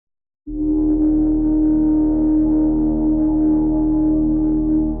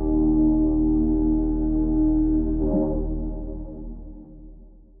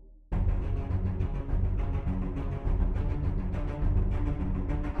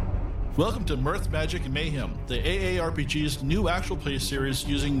Welcome to Mirth, Magic, and Mayhem, the AARPG's new actual play series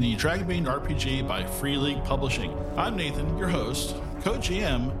using the Dragonbane RPG by Free League Publishing. I'm Nathan, your host,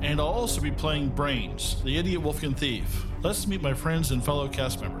 co-GM, and I'll also be playing Brains, the idiot Wolfkin Thief. Let's meet my friends and fellow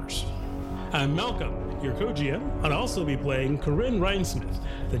cast members. I'm Malcolm, your co-GM, and I'll also be playing Karyn Smith,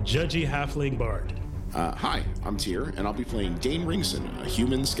 the judgy Halfling Bard. Hi, I'm Tyr, and I'll be playing Dane, a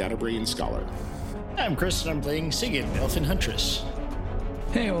human scatterbrain scholar. I'm Chris, and I'm playing Sigyn, Elven Huntress.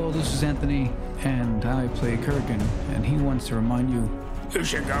 Hey all, this is Anthony, and I play Korgan, and he wants to remind you, you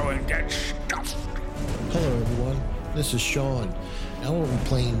should go and get stuffed. Hello everyone, this is Sean. Now we'll be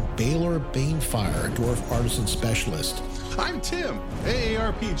playing Balor Banefire, Dwarf Artisan Specialist. I'm Tim,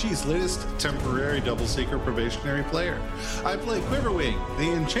 AARPG's latest temporary Double Seeker probationary player. I play Quiverwing,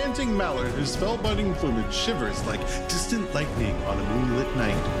 the enchanting mallard whose spellbinding plumage shivers like distant lightning on a moonlit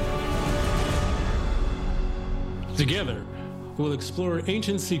night. Together, we'll explore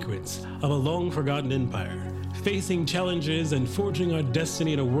ancient secrets of a long-forgotten empire, facing challenges and forging our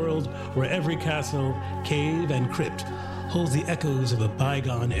destiny in a world where every castle, cave, and crypt holds the echoes of a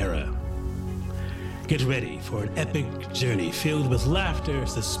bygone era. Get ready for an epic journey filled with laughter,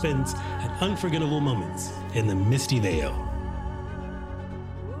 suspense, and unforgettable moments in the Misty Vale.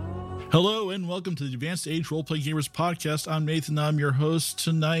 Hello and welcome to the Advanced Age Roleplay Gamers Podcast. I'm Nathan. I'm your host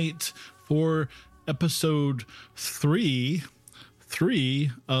tonight for episode 3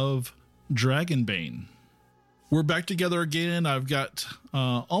 of Dragonbane. We're back together again. I've got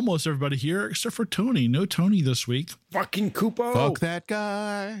almost everybody here except for Tony. No Tony this week. Fucking Kupo. Fuck that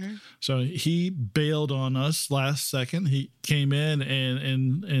guy. So he bailed on us last second. He came in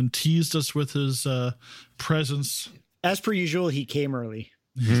and teased us with his presence. As per usual, he came early.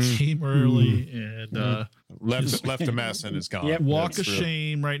 He came early and left a mess and is gone. Yep. Walk of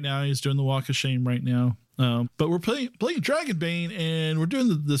shame right now. He's doing the walk of shame right now. But we're playing Dragonbane, and we're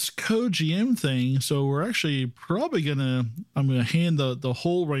doing this co-GM thing. So we're actually probably I'm gonna hand the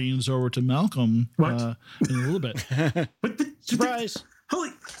whole reins over to Malcolm in a little bit. Surprise!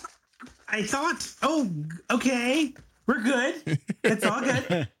 Holy! I thought. Oh, okay, we're good. It's all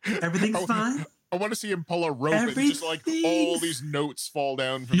good. Everything's fine. I want to see him pull a rope and just like all these notes fall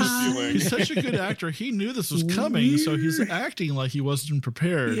down from the ceiling. He's such a good actor. He knew this was coming, so he's acting like he wasn't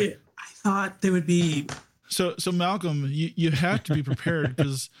prepared. Yeah, I thought there would be. So Malcolm, you have to be prepared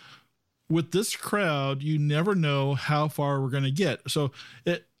because with this crowd, you never know how far we're going to get. So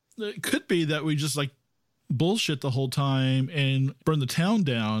it could be that we just like bullshit the whole time and burn the town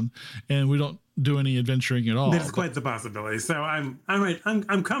down, and we don't do any adventuring at all. There's quite the possibility. So I'm right.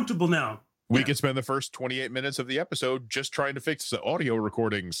 I'm comfortable now. We could spend the first 28 minutes of the episode just trying to fix the audio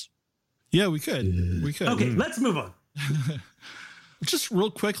recordings. Yeah, we could. Okay, let's move on. Just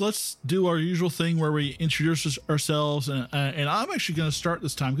real quick, let's do our usual thing where we introduce ourselves, and I'm actually going to start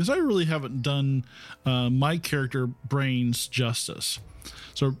this time because I really haven't done my character Brains justice.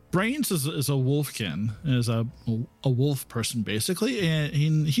 So Brains is a wolfkin, is a wolf person basically,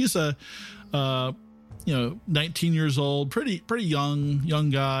 and he's a 19 years old, pretty young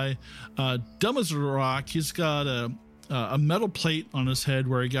guy, dumb as a rock. He's got a metal plate on his head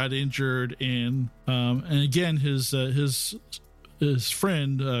where he got injured, and again his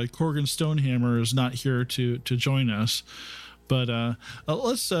friend Korgan Stonehammer is not here to join us, but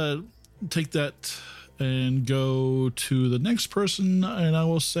let's take that and go to the next person, and I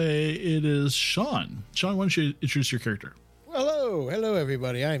will say it is Sean. Sean, why don't you introduce your character? Hello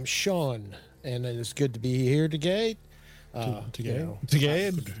everybody. I'm Sean, and it is good to be here today. To gay?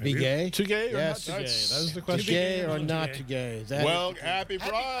 Be gay? Too gay or yes. not too gay? That was the question. Too gay or not too gay? Happy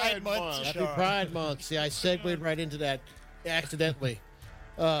Pride Month. Happy Pride Month. See, I segued right into that accidentally.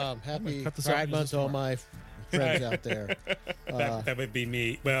 Happy Pride Month to all my friends out there. That would be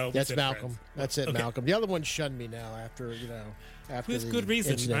me. Well, that's Malcolm. Friends. That's it, okay. Malcolm. The other one shunned me now after with good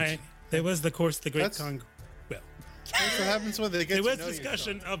reason. There was the Great Con. Well, that's what happens when they get. There was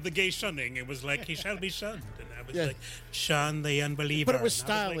discussion of the gay shunning. It was like he shall be shunned, and I was like, shun the unbeliever. But it was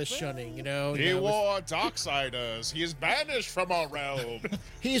stylish shunning, you know. He wore Darksiders. He is banished from our realm.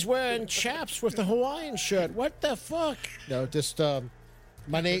 He's wearing chaps with the Hawaiian shirt. What the fuck? No, just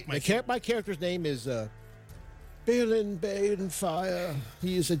my character's name is Balor Banefire.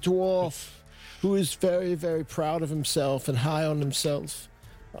 He is a dwarf who is very, very proud of himself and high on himself.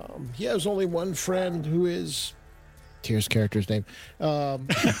 He has only one friend who is Tyr's character's name.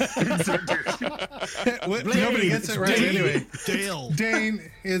 Nobody gets it right anyway. Dane.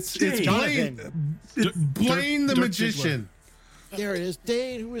 It's Blaine the magician. There it is.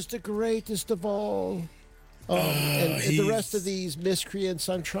 Dane, who is the greatest of all. And the rest of these miscreants,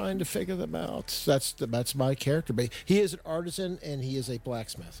 I'm trying to figure them out. That's my character. But he is an artisan and he is a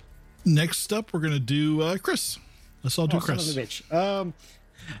blacksmith. Next up, we're going to do Chris. Let's all do Chris. Son of a bitch.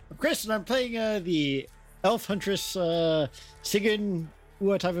 Chris, and I'm playing the Elf Huntress Sigyn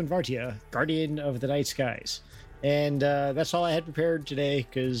Vartia, Guardian of the Night Skies. And that's all I had prepared today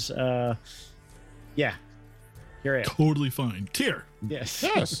because, here I am. Totally fine. Tyr. Yes.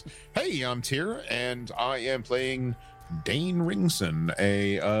 Yes. Hey, I'm Tyr, and I am playing Dane Ringson,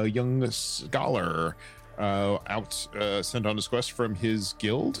 a young scholar sent on his quest from his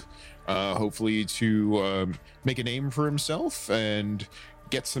guild, hopefully to make a name for himself and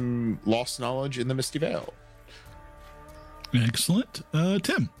get some lost knowledge in the Misty Vale. Excellent.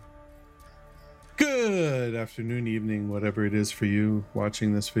 Tim. Good afternoon, evening, whatever it is for you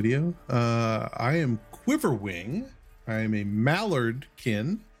watching this video. I am Quiverwing. I am a Mallard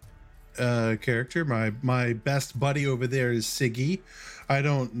kin character. My best buddy over there is Siggy. I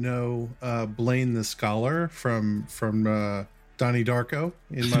don't know Blaine the Scholar from Donnie Darko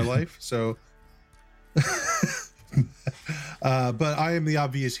in my life, so but I am the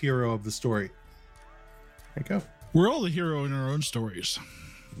obvious hero of the story. There you go. We're all the hero in our own stories.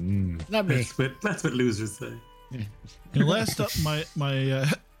 Not me. That's what losers say. And last up, my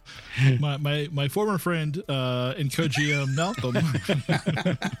former friend and co-GM Malcolm.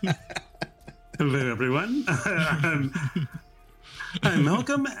 Hello, everyone. I'm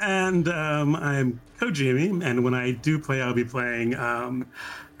Malcolm, and I'm co-GMing. And when I do play, I'll be playing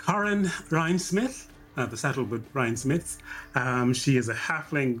Karyn Smith, the Saddlewood Ryan Smiths. She is a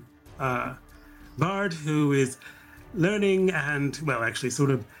halfling bard who is learning and, well, actually sort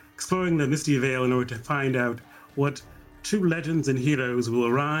of exploring the Misty Vale in order to find out what true legends and heroes will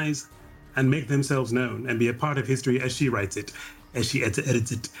arise and make themselves known and be a part of history as she writes it, as she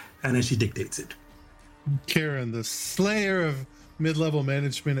edits it, and as she dictates it. Karyn, the slayer of mid-level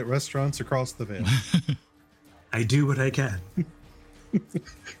management at restaurants across the Vale. I do what I can.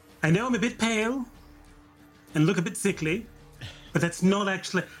 I know I'm a bit pale and look a bit sickly, but that's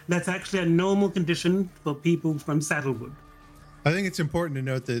actually a normal condition for people from Saddlewood. I think it's important to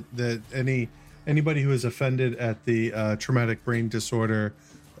note that anybody who is offended at the traumatic brain disorder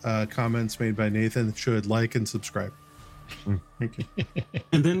comments made by Nathan should like and subscribe. Thank you.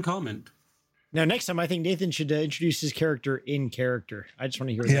 And then comment. Now, next time, I think Nathan should introduce his character in character. I just want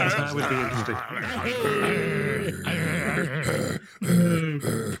to hear that. That would be interesting.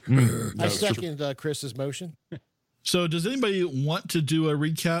 I second Chris's motion. So, does anybody want to do a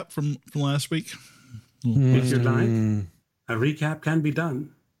recap from last week? If you'd like, a recap can be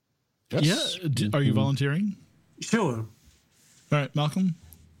done. Yes. Yeah. Are you volunteering? Sure. All right, Malcolm.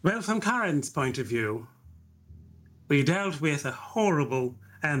 Well, from Karyn's point of view, we dealt with a horrible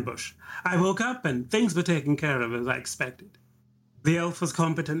ambush. I woke up and things were taken care of as I expected. The elf was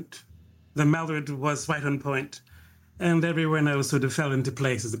competent, the Mallard was right on point, and everyone else sort of fell into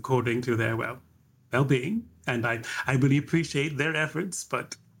places according to their well-being. And I really appreciate their efforts,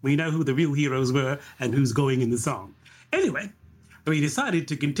 but we know who the real heroes were and who's going in the song. Anyway, we decided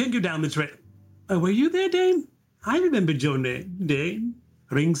to continue down the trail. Were you there, Dane? I remembered your name, Dane.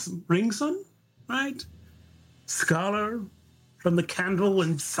 Ringson, right? Scholar from the candle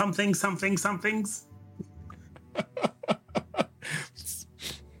and somethings.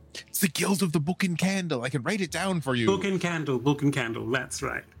 It's the Guild of the Book and Candle. I can write it down for you. Book and candle. That's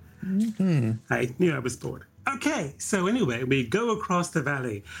right. Mm-hmm. I knew I was bored. Okay, so anyway, we go across the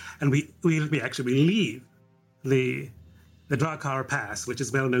valley, and we leave the Drakar Pass, which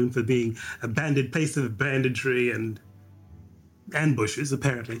is well known for being a place of banditry and ambushes,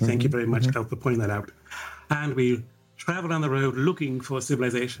 apparently. Thank you very much, Elf, for pointing that out. And we travel on the road looking for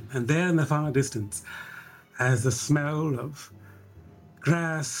civilization. And there in the far distance, as the smell of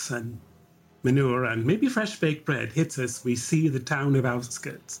grass and manure and maybe fresh baked bread hits us, we see the town of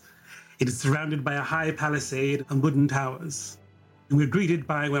outskirts. It is surrounded by a high palisade and wooden towers. And we're greeted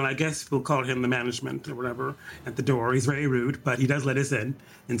by, well, I guess we'll call him the management or whatever, at the door. He's very rude, but he does let us in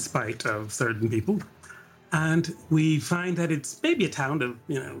spite of certain people. And we find that it's maybe a town of,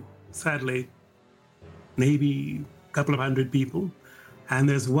 sadly, maybe a couple of hundred people. And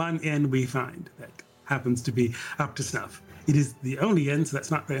there's one inn we find that happens to be up to snuff. It is the only inn, so that's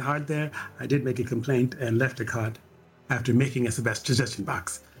not very hard there. I did make a complaint and left a card after making us a best suggestion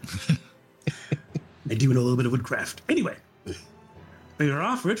box. I do know a little bit of woodcraft. Anyway, we were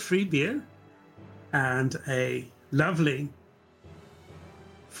offered free beer and a lovely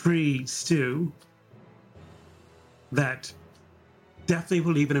free stew that definitely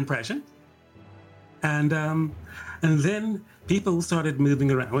will leave an impression. And then people started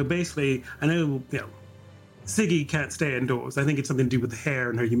moving around. Well, basically, I know, Siggy can't stay indoors. I think it's something to do with the hair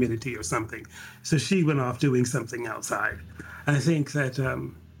and her humidity or something. So she went off doing something outside. I think that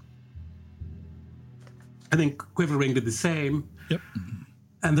I think Quiverwing did the same. Yep.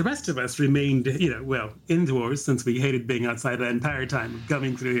 And the rest of us remained, indoors, since we hated being outside the entire time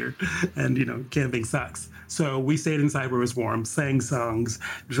coming through here. And, camping sucks. So we stayed inside where it was warm, sang songs,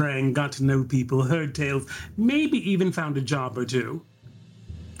 drank, got to know people, heard tales, maybe even found a job or two.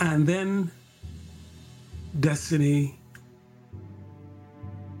 And then destiny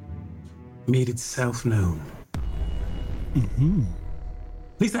made itself known. Mm-hmm.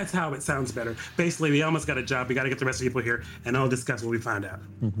 At least that's how it sounds better. Basically, we almost got a job. We got to get the rest of the people here, and I'll discuss what we found out.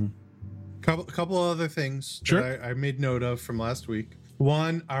 Mm-hmm. Couple of other things Sure. that I made note of from last week.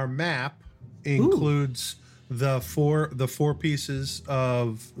 One, our map includes the four pieces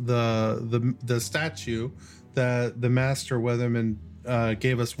of the statue that the Master Weatherman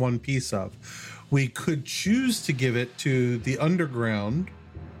gave us one piece of. We could choose to give it to the Underground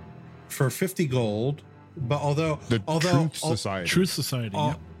for 50 gold. But although Truth Society. Truth Society.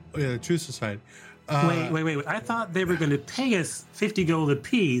 Yep. Yeah, Truth Society. Wait. I thought they were going to pay us 50 gold a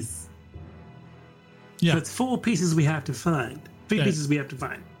piece. Yeah. But it's 4 pieces we have to find. 3 pieces we have to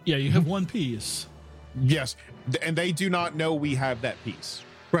find. Yeah, you have one piece. Yes, and they do not know we have that piece.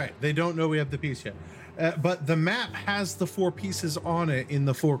 Right, they don't know we have the piece yet. But the map has the 4 pieces on it in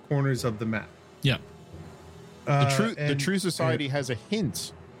the 4 corners of the map. Yeah. The True Society has a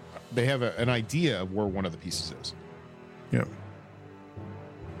hint. They have an idea of where one of the pieces is. Yeah.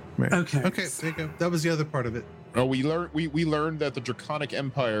 Right. Okay. Okay, there you go. That was the other part of it. Oh, we learned that the Draconic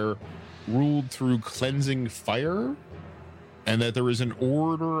Empire ruled through cleansing fire, and that there is an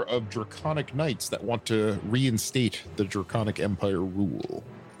order of Draconic Knights that want to reinstate the Draconic Empire rule.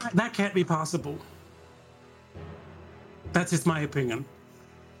 That can't be possible. That's just my opinion,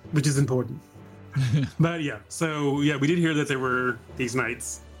 which is important. But we did hear that there were these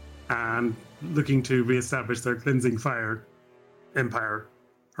knights and looking to reestablish their cleansing fire empire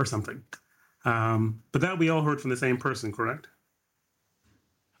or something. But that we all heard from the same person, correct?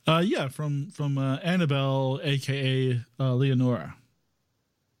 Yeah, from Annabelle, aka Leonora.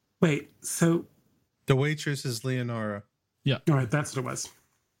 Wait, so The waitress is Leonora. Yeah. All right, that's what it was.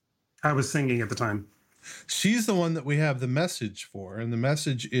 I was singing at the time. She's the one that we have the message for, and the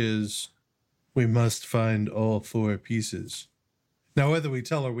message is we must find all 4 pieces. Now, whether we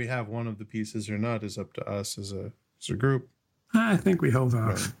tell her we have one of the pieces or not is up to us as a group. I think we hold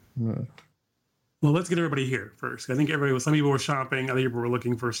off. Right. Well, let's get everybody here first. I think some people were shopping, other people were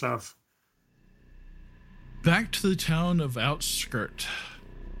looking for stuff. Back to the town of Outskirt.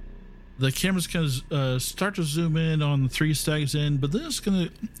 The camera's going to start to zoom in on the 3 Stags Inn, but then it's going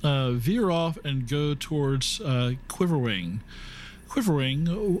to veer off and go towards Quiverwing.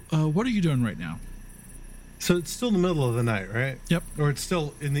 Quiverwing, what are you doing right now? So it's still the middle of the night, right? Yep. Or it's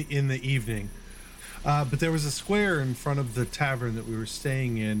still in the evening. But there was a square in front of the tavern that we were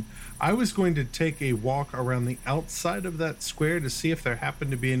staying in. I was going to take a walk around the outside of that square to see if there happened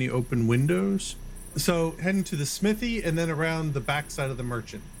to be any open windows. So heading to the smithy and then around the backside of the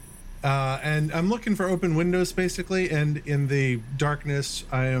merchant. And I'm looking for open windows basically. And in the darkness,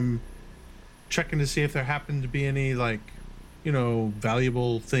 I am checking to see if there happened to be any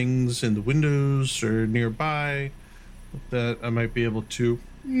valuable things in the windows or nearby that I might be able to,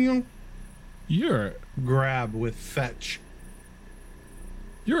 grab with fetch.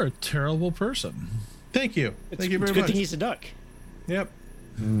 You're a terrible person. Thank you. Thank you very it's good much. thing he's a duck. Yep.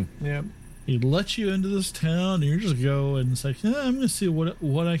 Yep. He lets you into this town, and you just go and it's like, I'm going to see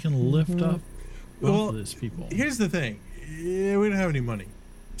what I can lift up off of these people. Here's the thing. We don't have any money.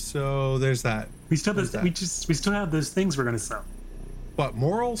 So there's that. We still have those things we're going to sell. What,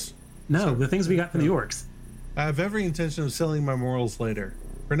 morals? No, the things we got from the orcs. I have every intention of selling my morals later.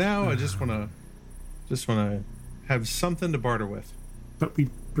 For now, I just want to have something to barter with. But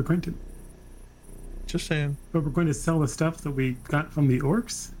we're going to. Just saying. But we're going to sell the stuff that we got from the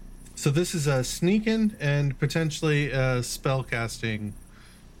orcs. So this is a sneaking and potentially a spell casting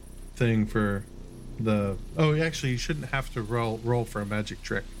thing for the. Oh, actually, you shouldn't have to roll for a magic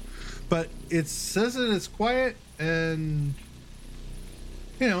trick, but it says that it's quiet and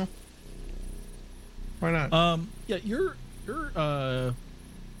why not? Yeah, you're kind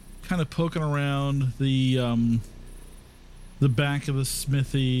of poking around the back of the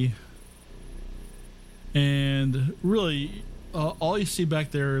smithy, and really all you see back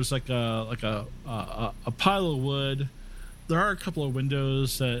there is like a pile of wood. There are a couple of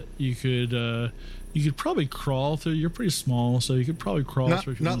windows that you could probably crawl through. You're pretty small, so you could probably crawl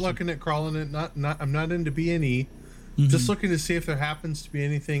through. Not looking at crawling it. I'm not into B&E. Just looking to see if there happens to be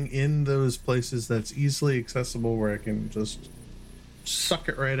anything in those places that's easily accessible where I can just suck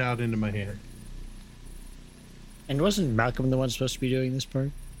it right out into my hand. And wasn't Malcolm the one supposed to be doing this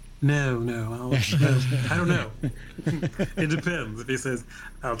part? No. I don't know. It depends. If he says,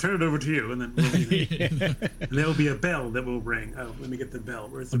 "I'll turn it over to you," and then and there'll be a bell that will ring. Oh, let me get the bell.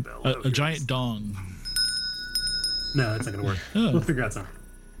 Where's the bell? A giant dong. No, it's not going to work. Oh. We'll figure out something.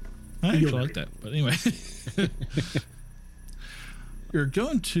 I actually like that. But anyway, you're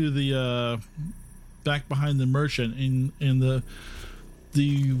going to the back behind the merchant, and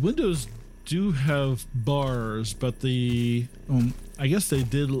the windows do have bars, but I guess they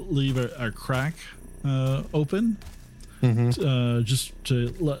did leave a crack open just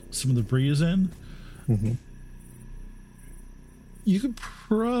to let some of the breeze in. Mm-hmm. You could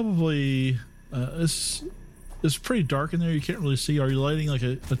probably it's pretty dark in there. You can't really see. Are you lighting like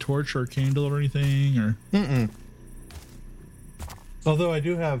a torch or a candle or anything? Or although I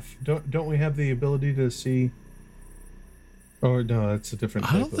do have, don't we have the ability to see? Oh no, that's a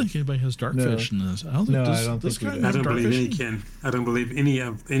different. I don't think anybody has dark vision in this. I don't think I don't this think guy we do. has I don't dark believe any vision. kin. I don't believe any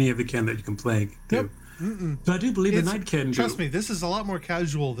of the kin that you can play do. Yep. But I do believe the night kin. Trust me, this is a lot more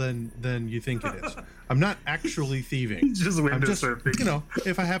casual than you think it is. I'm not actually thieving. Just I'm window just, surfing. you know,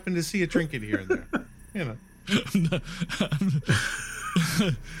 if I happen to see a trinket here and there, you know.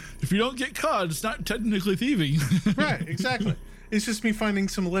 If you don't get caught, it's not technically thieving. Right, exactly. It's just me finding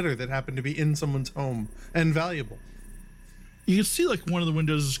some litter that happened to be in someone's home and valuable. You can see like one of the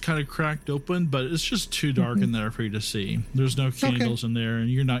windows is kind of cracked open, but it's just too dark in there for you to see. There's no candles in there, and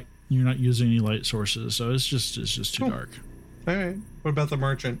you're not using any light sources, so it's just too dark. All right. What about the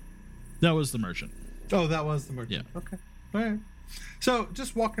merchant? That was the merchant. Oh, that was the merchant. Yeah. Okay. All right. So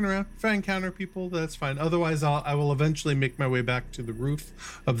just walking around. If I encounter people, that's fine. Otherwise, I will eventually make my way back to the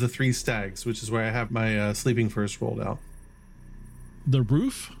roof of the Three Stags, which is where I have my sleeping first rolled out. The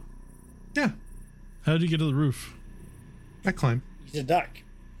roof? Yeah. How did you get to the roof? I climb. He's a duck.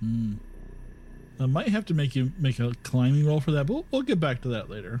 I might have to make you make a climbing roll for that, but we'll get back to that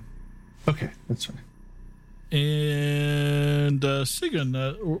later. Okay, that's fine. And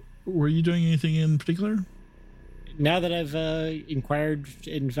Sigyn, were you doing anything in particular? Now that I've inquired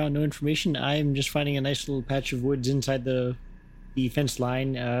and found no information, I'm just finding a nice little patch of woods inside the fence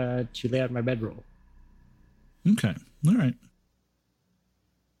line to lay out my bedroll. Okay, all right.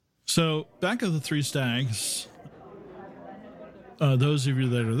 So back of the Three Stags, those of you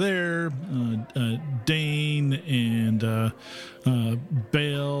that are there, Dane and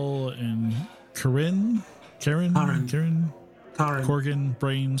Bale and Karyn, Korgan,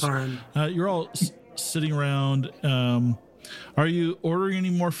 Brains. You're all sitting around. Are you ordering any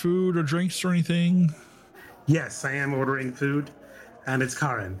more food or drinks or anything? Yes, I am ordering food, and it's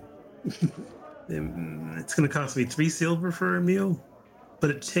Karyn. It's going to cost me 3 silver for a meal, but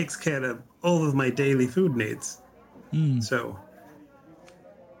it takes care of all of my daily food needs. So,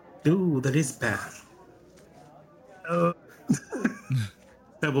 ooh, that is bad.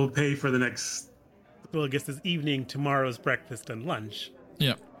 That will pay for the next. Well, I guess this evening, tomorrow's breakfast and lunch.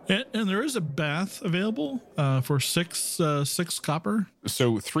 Yeah. And there is a bath available for six copper.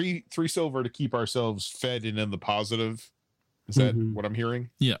 So three silver to keep ourselves fed and in the positive. Is that what I'm hearing?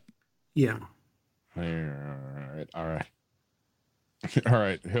 Yeah. Yeah. All right. All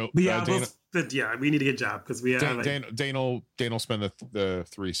right. Yeah, we need to get a job because we have. Dane will spend the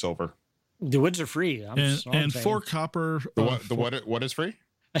 3 silver. The woods are free. And 4 copper. What is free?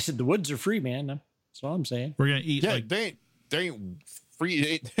 I said the woods are free, man. That's all I'm saying. We're gonna eat. Yeah, Dane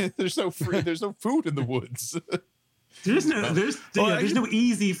free. There's no free. There's no food in the woods. There's no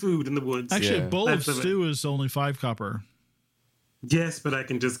easy food in the woods. Actually, a bowl of stew is only 5 copper. Yes, but I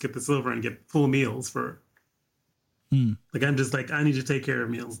can just get the silver and get full meals for. Like I'm just like I need to take care of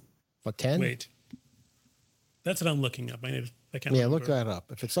meals. For 10? Wait, that's what I'm looking up. I can't. Yeah, remember. look that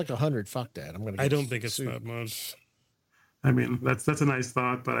up. If it's like 100, fuck that. I'm gonna. I don't think it's that much. I mean, that's a nice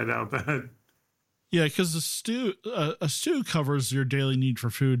thought, but I doubt that. Yeah, because a stew covers your daily need for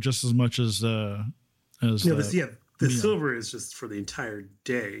food just as much as the silver is just for the entire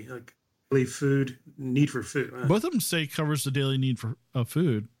day. Like daily food need for food. Both of them say covers the daily need for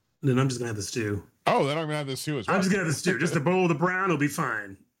food. Then I'm just gonna have the stew. Oh, then I'm gonna have the stew as well. I'm just gonna have the stew. Just a bowl of the brown will be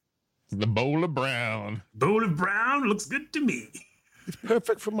fine. The bowl of brown. Bowl of brown looks good to me. It's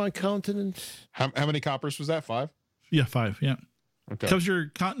perfect for my continent. How many coppers was that? 5? Yeah, 5. Yeah. Okay. Covers your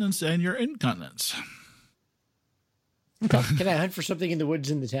continence and your incontinence. Can I hunt for something in the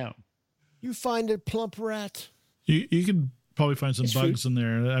woods in the town? You find a plump rat. You could probably find some bugs in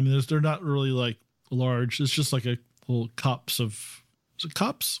there. I mean, they're not really like large. It's just like a little copse of. Is it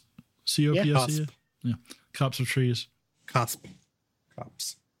copse? C-O-P-S-E? Yeah. Copse of trees. Cops.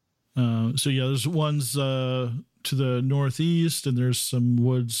 So yeah, there's ones to the northeast, and there's some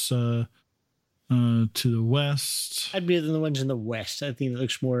woods to the west. I'd be the ones in the west. I think it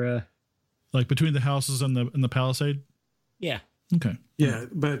looks more like between the houses and the palisade. Yeah. Okay. Yeah,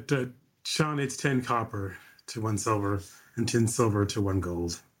 but Sean, it's 10 copper to 1 silver and 10 silver to 1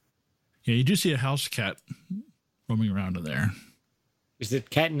 gold. Yeah, you do see a house cat roaming around in there. Is it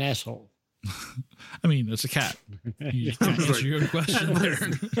cat an asshole? I mean, it's a cat. You can't answer your own question there.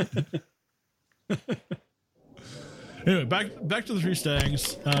 Anyway, back to the 3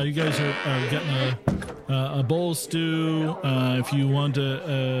 stags. You guys are getting a bowl of stew. If you want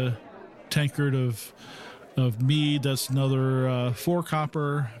a tankard of mead, that's another 4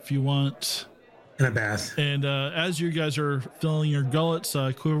 copper. If you want, and a bath. And as you guys are filling your gullets,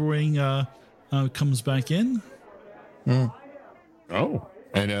 Quiverwing comes back in. Oh,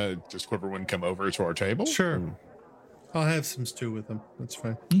 and does Quiverwing come over to our table? Sure. I'll have some stew with him. That's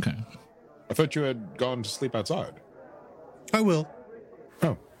fine. Okay. I thought you had gone to sleep outside. I will.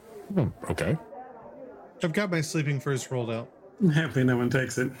 Oh, okay. I've got my sleeping first rolled out. I'm happy no one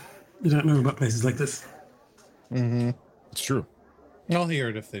takes it. You don't know about places like this. Mm-hmm. It's true. I'll hear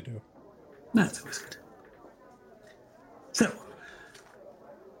it if they do. That's always good. So,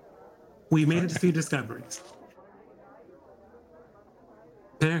 we made it a few discoveries.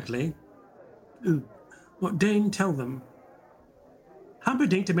 Apparently, Dane, tell them. Humber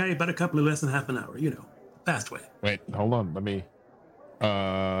Dane to marry about a couple of less than half an hour, fast way. Wait, hold on. Let me.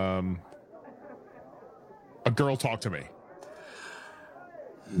 A girl talked to me.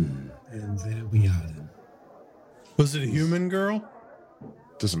 And there we are then. Was it a human girl?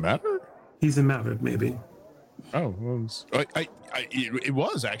 Does it matter? He's a Mallard, maybe. Oh, it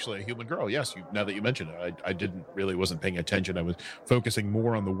was actually a human girl. Yes, now that you mention it, I wasn't paying attention. I was focusing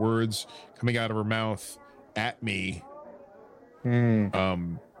more on the words coming out of her mouth at me,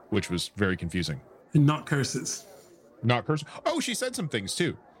 which was very confusing. And not curses. Not curses. Oh, she said some things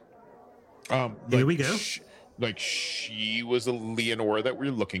too. Here we go. She was a Leonora that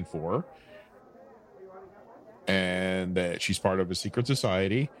we're looking for, and that she's part of a secret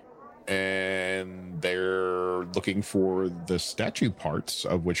society, and they're looking for the statue parts,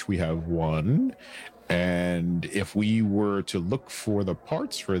 of which we have 1. And if we were to look for the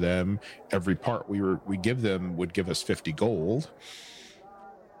parts for them, every part we give them would give us 50 gold.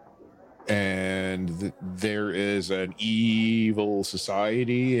 And there is an evil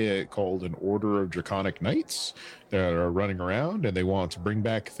society called an Order of Draconic Knights that are running around, and they want to bring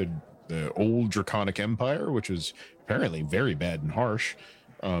back the old Draconic Empire, which is apparently very bad and harsh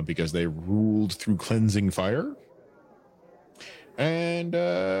because they ruled through cleansing fire. And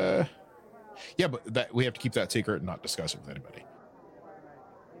but that we have to keep that secret and not discuss it with anybody.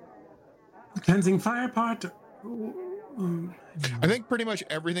 The cleansing fire part. I think pretty much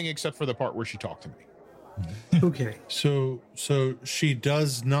everything except for the part where she talked to me. Okay. So she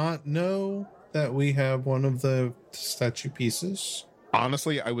does not know that we have one of the statue pieces?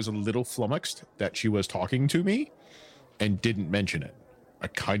 Honestly, I was a little flummoxed that she was talking to me and didn't mention it. I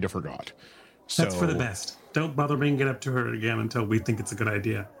kind of forgot. That's for the best. Don't bother bringing it up to her again until we think it's a good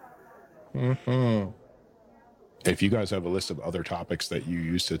idea. Mm-hmm. If you guys have a list of other topics that you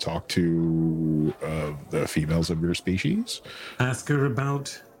use to talk to the females of your species, ask her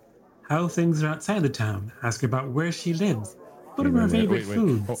about how things are outside the town. Ask her about where she lives. What are her favorite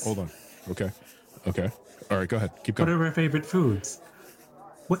foods? Hold on. Okay. All right, go ahead. Keep going. What are her favorite foods?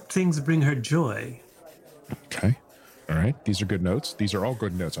 What things bring her joy? Okay. All right. These are good notes. These are all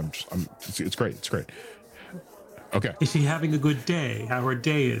good notes. It's great. It's great. Okay. Is she having a good day? How her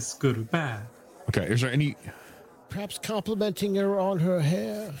day is, good or bad? Okay. Is there any... Perhaps complimenting her on her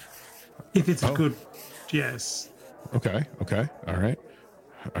hair. If it's good, yes. Okay. All right.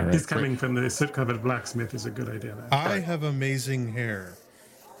 This coming from the soot-covered blacksmith is a good idea. I have amazing hair.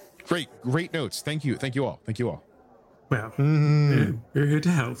 Great notes. Thank you all. Well, we're here to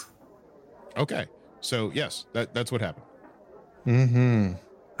help. Okay. So yes, that's what happened. Mm-hmm.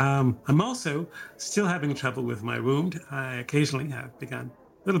 I'm also still having trouble with my wound. I occasionally have begun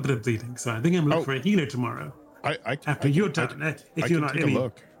a little bit of bleeding, so I think I'm looking for a healer tomorrow. After you're done, if you're not take a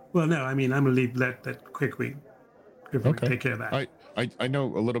look. Well, no, I mean I'm gonna let that Quiverwing take care of that. I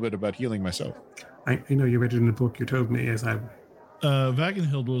know a little bit about healing myself. I know you read it in the book. You told me as I.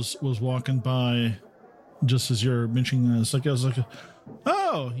 Vagenhild was walking by, just as you're mentioning this. I was like,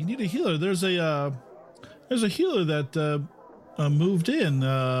 oh, you need a healer. There's a healer that moved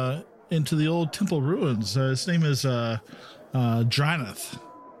into the old temple ruins. His name is Draneth.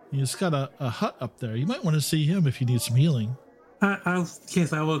 He's got a hut up there. You might want to see him if you need some healing.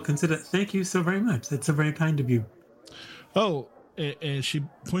 Yes, I will consider. Thank you so very much. That's so very kind of you. Oh, and she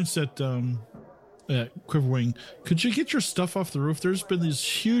points at Quiverwing, could you get your stuff off the roof? There's been these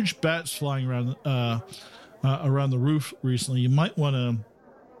huge bats flying around around the roof recently. You might want to,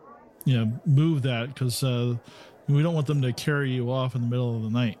 move that because we don't want them to carry you off in the middle of the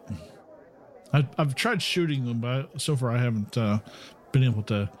night. I've tried shooting them, but so far I haven't been able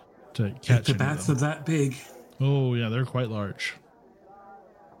to catch the bats are that big. Oh yeah, they're quite large.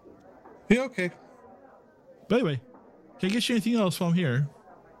 Yeah, okay. But anyway, can I get you anything else while I'm here?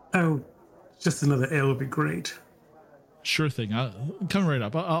 Oh, just another ale would be great. Sure thing. I'll come right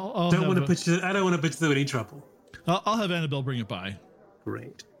up. I don't want to put you through any trouble. I'll have Annabelle bring it by.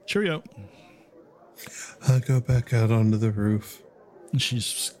 Great. Cheerio. I'll go back out onto the roof. And she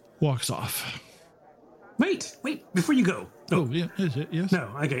walks off. Wait, before you go. Oh, yeah, is it? Yes.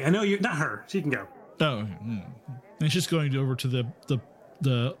 No, okay. I know you're not her. She can go. Oh, and she's going over to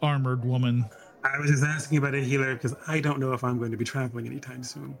the armored woman. I was just asking about a healer because I don't know if I'm going to be traveling anytime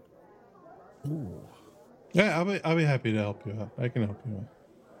soon. Ooh. Yeah, I'll be happy to help you out. I can help you out.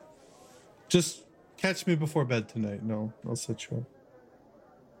 Just catch me before bed tonight. No, I'll set you up.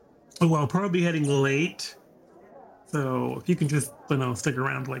 Oh, I'll probably be heading late. So if you can just, stick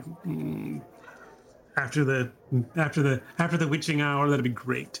around like after the witching hour, that'd be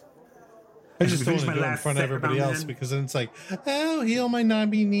great. I just don't want to do it in front of everybody else because then it's like, oh, heal my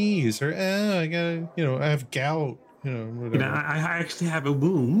knobby knees, or oh, I gotta, I have gout, whatever. I actually have a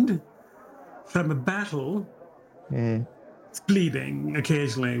wound from a battle. It's bleeding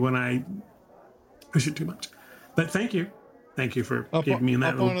occasionally when I push it too much. But thank you for giving me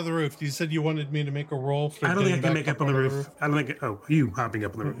that. Up onto the roof. You said you wanted me to make a roll for. I don't think I can make up on the roof. I don't think. You hopping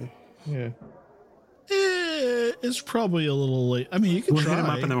up on the roof? Yeah. It's probably a little late. I mean, you can try. Hit him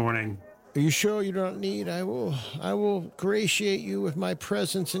up in the morning. Are you sure you don't need? I will gratiate you with my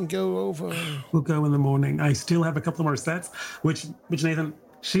presence and go over. We'll go in the morning. I still have a couple more sets, which Nathan,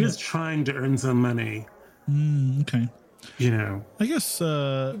 she is trying to earn some money. Okay. I guess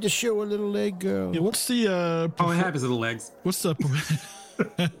just show a little leg, girl. Yeah, what's the all I have is little legs. What's the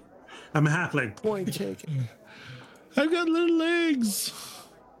I'm a halfling. Point taken. I've got little legs.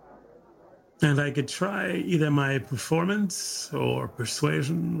 And I could try either my performance or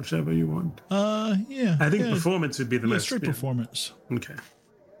persuasion, whichever you want. Yeah. I think performance would be the most. Straight performance. Okay.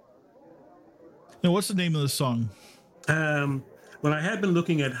 Now, what's the name of the song? Well, I had been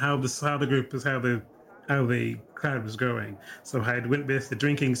looking at how the crowd was going. So I had went with the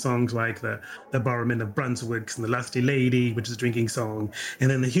drinking songs like the Barman of Brunswick and the Lusty Lady, which is a drinking song, and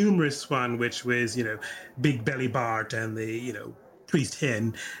then the humorous one, which was Big Belly Bart and the Priest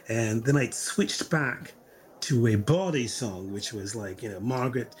Hen, and then I switched back to a bawdy song, which was like,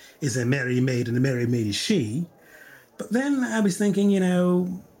 Margaret is a merry maid and a merry maid is she. But then I was thinking,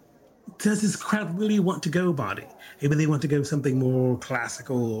 does this crowd really want to go bawdy? Maybe they want to go something more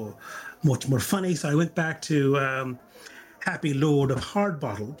classical or much more funny. So I went back to Happy Lord of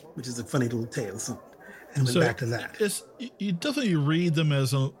Hardbottle, which is a funny little tale song, and went back to that. You definitely read them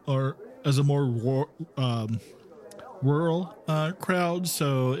as a more rural crowd,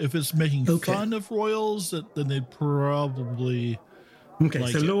 so if it's making fun of royals, then they'd probably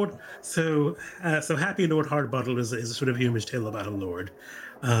like so Happy Lord Hardbottle is a sort of humorous tale about a lord.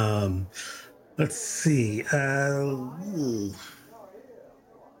 Let's see.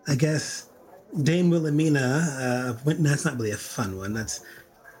 I guess Dame Wilhelmina. That's not really a fun one. That's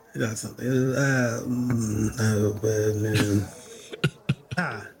something.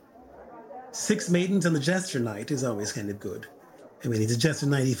 Six Maidens and the Jester Knight is always kind of good. I mean, he's a Jester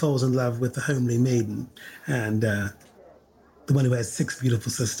Knight, he falls in love with the homely maiden, and the one who has six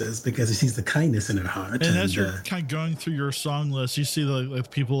beautiful sisters because he sees the kindness in her heart. And as you're kind of going through your song list, you see the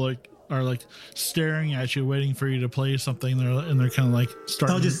people are staring at you, waiting for you to play something. And they're kind of like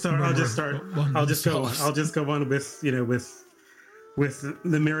starting. I'll just go on with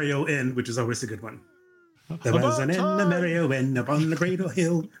the Mario Inn, which is always a good one. There was an inn, a Mario Inn, upon the great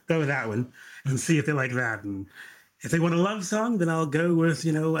hill. Go with that one and see if they like that. And if they want a love song, then I'll go with,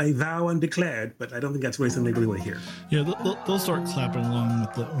 a vow undeclared. But I don't think that's really something they really want to hear. Yeah, they'll start clapping along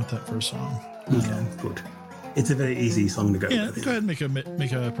with that first song. Okay, good. It's a very easy song to go with. Yeah, go ahead and make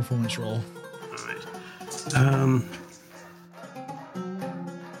a performance roll. All right.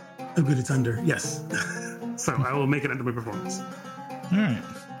 Oh, good, it's under. Yes. So I will make it under my performance. All right.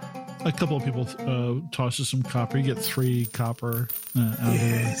 A couple of people tosses some copper. You get 3 copper out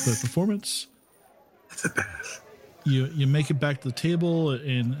of the performance. That's a pass. You make it back to the table,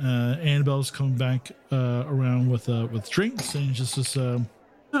 and Annabelle's coming back around with drinks, and just this.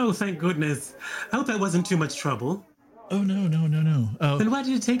 Oh, thank goodness! I hope that wasn't too much trouble. Oh no. Then why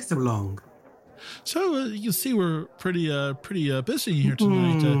did it take so long? You can see we're pretty busy here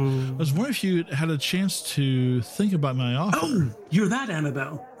tonight. I was wondering if you had a chance to think about my offer. Oh, you're that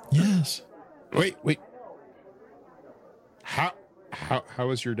Annabelle. Yes. Wait. How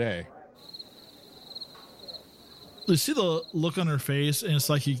was your day? You see the look on her face, and it's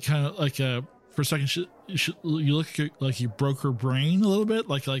like you kind of like for a second you look like you broke her brain a little bit,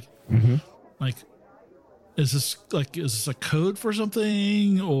 like is this a code for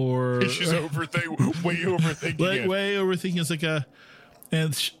something, or She's way overthinking. Way overthinking. It's like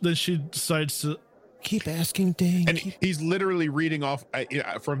then she decides to keep asking Dane, and he's literally reading off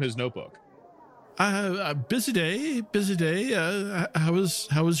from his notebook. Busy day. How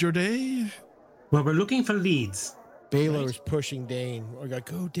was your day? Well, we're looking for leads. Balor is pushing Dane. I got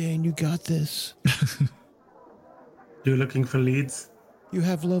go, Dane. You got this. You're looking for leads. You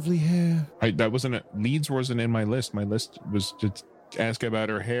have lovely hair. Leads wasn't in my list. My list was to ask about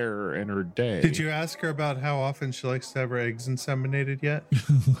her hair and her day. Did you ask her about how often she likes to have her eggs inseminated yet?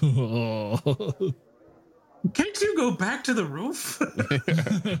 Can't you go back to the roof?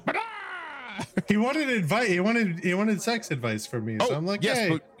 He wanted advice. He wanted sex advice from me. So I'm like,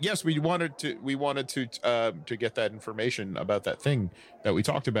 hey. Yes, we wanted to get that information about that thing that we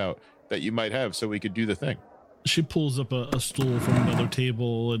talked about that you might have, so we could do the thing. She pulls up a stool from another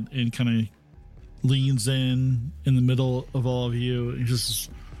table and kind of leans in the middle of all of you. And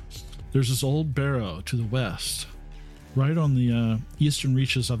there's this old barrow to the west, right on the eastern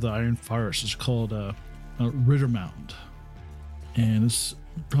reaches of the Iron Forest. It's called Ritter Mound, and it's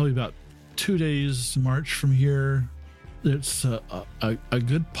probably about 2 days march from here. It's a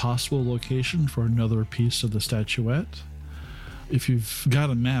good possible location for another piece of the statuette. If you've got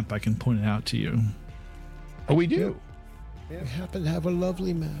a map, I can point it out to you. Oh, we do. We happen to have a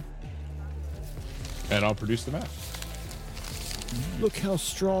lovely map. And I'll produce the map. Look how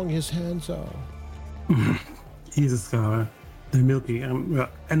strong his hands are. He's a scholar. They're milky. And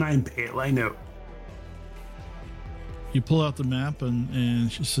I'm pale, I know. You pull out the map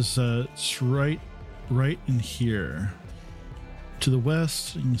and she says, it's right in here. To the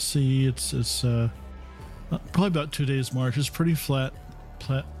west, you can see it's probably about 2 days march. It's pretty flat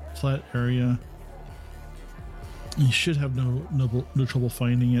area. You should have no trouble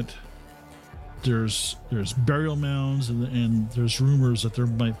finding it. There's burial mounds and there's rumors that there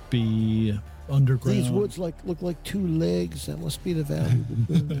might be underground. These woods look like two legs. That must be the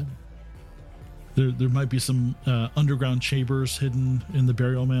valuable. There might be some underground chambers hidden in the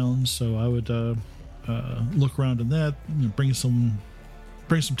burial mounds, so I would look around in that. Bring some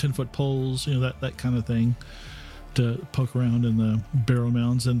 10-foot poles, that kind of thing, to poke around in the burial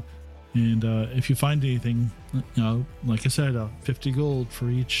mounds. And if you find anything, like I said, 50 gold for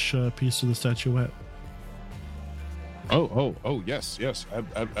each piece of the statuette. Oh, yes,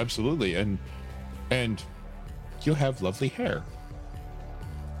 absolutely, and you'll have lovely hair.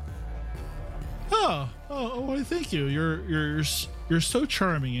 Oh, thank you. You're so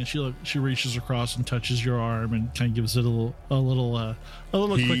charming. And she reaches across and touches your arm and kind of gives it a little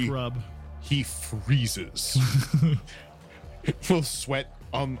quick rub. He freezes. Full sweat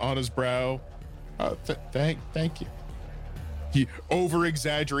on his brow. Thank you. He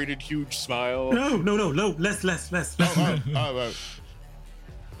over-exaggerated huge smile. No, less.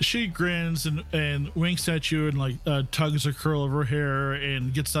 She grins and winks at you and tugs a curl of her hair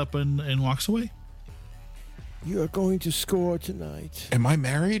and gets up and walks away. You are going to score tonight. Am I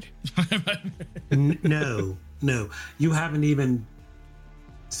married? No. You haven't even.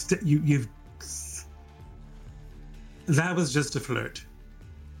 You've. That was just a flirt.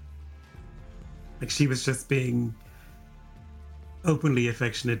 Like she was just being openly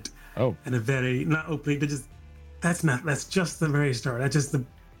affectionate. Oh. And a very not openly, but just that's just the very start. That's just the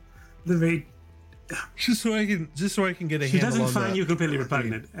very. Just so I can get a. She handle doesn't on find that. you completely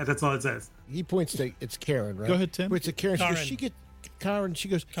repugnant. That's all it says. He points to it's Karyn, right? Go ahead, Tim. Points to Karyn. Karyn. She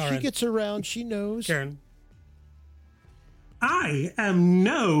goes. Karyn. She gets around. She knows. Karyn. I am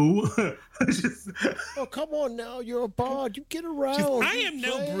no. Oh, come on now. You're a bard. You get around. I am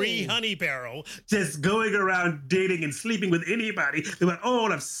no Bree Honeybarrow. Just going around dating and sleeping with anybody. They went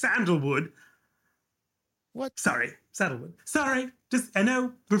all of sandalwood. What? Sorry, sandalwood. Sorry. I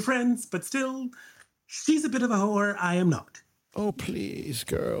know we're friends, but still, she's a bit of a whore. I am not. Oh, please,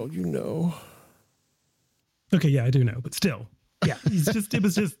 girl. You know. Okay, yeah, I do know, but still. Yeah,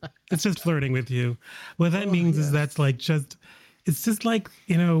 it's just flirting with you. What that means is it's just like,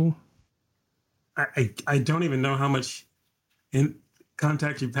 I don't even know how much in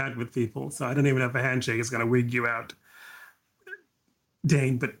contact you've had with people, so I don't even know if a handshake is going to wig you out,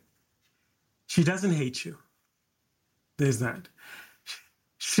 Dane, but she doesn't hate you. There's that.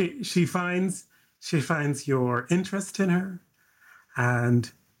 She finds She finds your interest in her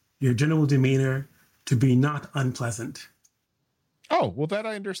and your general demeanor to be not unpleasant. Oh, well, that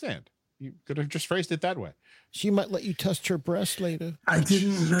I understand. You could have just phrased it that way. She might let you touch her breast later. I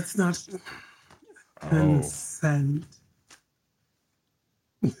didn't. That's not consent.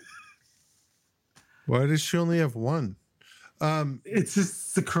 Why does she only have one? It's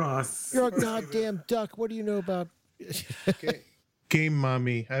just the cross. You're a goddamn duck. What do you know about? Game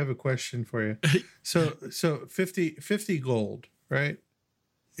mommy, I have a question for you. So 50 gold, right?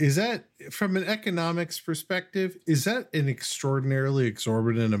 Is that, from an economics perspective, is that an extraordinarily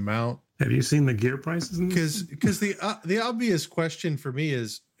exorbitant amount? Have you seen the gear prices? Because the obvious question for me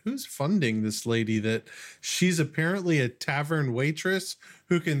is, who's funding this lady that she's apparently a tavern waitress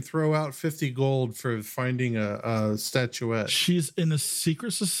who can throw out 50 gold for finding a statuette? She's in a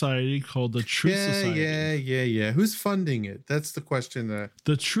secret society called the Truth Society. Yeah. Who's funding it? That's the question.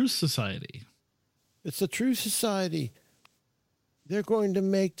 The Truth Society. It's the True Society. They're going to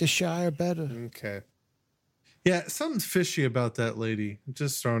make the Shire better. Okay. Yeah, something's fishy about that lady.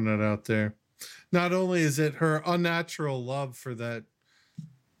 Just throwing that out there. Not only is it her unnatural love for that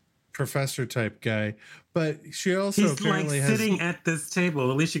professor type guy, but she also he's apparently like sitting at this table.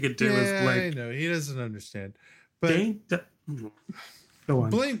 The least you could do is like. I know he doesn't understand, but Dane, go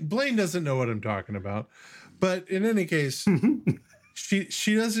on. Blaine doesn't know what I'm talking about. But in any case,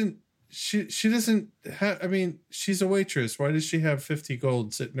 she doesn't. She doesn't have. I mean, she's a waitress. Why does she have 50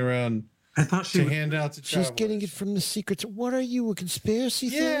 gold sitting around? I thought she to hand out to She's travelers? getting it from the secrets. What are you, a conspiracy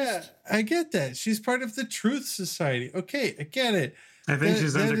theorist? Yeah, I get that. She's part of the Truth Society. Okay, I get it. I think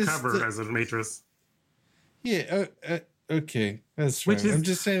she's undercover as a waitress. Yeah. Okay, that's right. I'm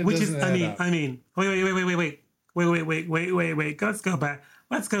just saying. Wait. Let's go back.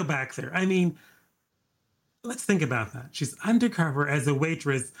 Let's go back there. I mean, let's think about that. She's undercover as a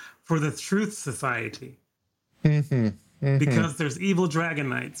waitress for the Truth Society. Because there's evil dragon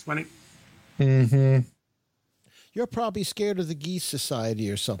knights running. You're probably scared of the Geese Society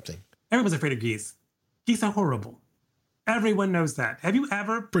or something. Everyone's afraid of geese. Geese are horrible. Everyone knows that. Have you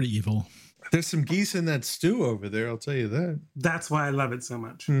ever? Pretty evil. There's some geese in that stew over there. I'll tell you that. That's why I love it so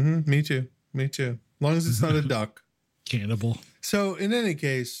much. Me too. As long as it's not a duck. Cannibal. So in any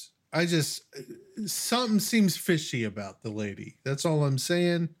case, something seems fishy about the lady. That's all I'm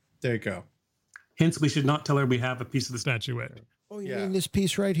saying. There you go. Hence, we should not tell her we have a piece of the statuette. Oh, you mean this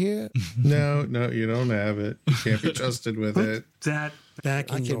piece right here? No, you don't have it. You can't be trusted with it. That back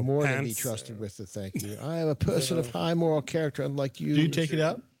in I your can more than be pants. trusted with it, thank you. I am a person of high moral character, unlike you. Do you take it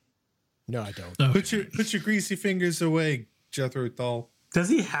out? No, I don't. Okay. Put your greasy fingers away, Jethro Thal. Does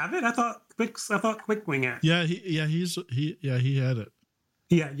he have it? I thought Quickwing had. Yeah, he had it.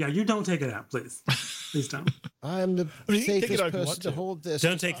 Yeah. You don't take it out, please. Please don't. I'm the you can take it safest out if you person want to to. hold this.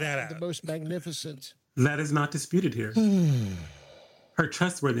 Don't take that I'm out. the most magnificent. That is not disputed here. Her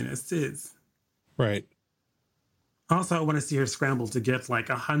trustworthiness is. Right. Also, I want to see her scramble to get like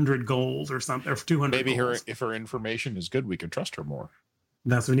 100 gold or something, or 200. Maybe golds. if her information is good, we can trust her more.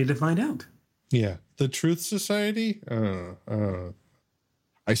 That's what we need to find out. Yeah. The Truth Society? I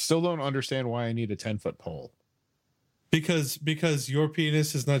still don't understand why I need a 10-foot pole. Because your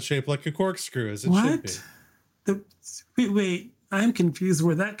penis is not shaped like a corkscrew as it should be. Wait, I'm confused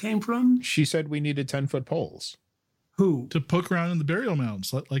where that came from. She said we needed 10-foot poles. Who? To poke around in the burial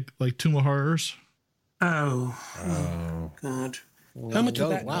mounds, like Tomb of Horrors. Oh God. How much of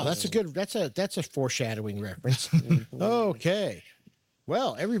that? Wow, that's a foreshadowing reference. Okay.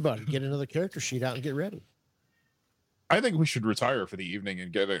 Well, everybody, get another character sheet out and get ready. I think we should retire for the evening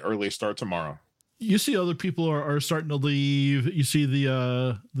and get an early start tomorrow. You see other people are starting to leave. You see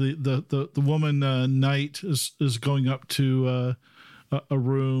the woman knight is going up to a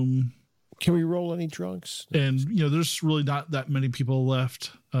room. Can we roll any drunks? And there's really not that many people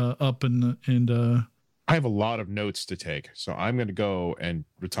left up and I have a lot of notes to take, so I'm going to go and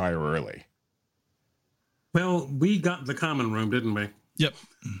retire early. Well, we got the common room, didn't we? Yep.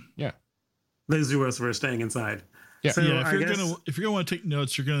 Yeah. Those of us were staying inside. Yeah. So If you're gonna want to take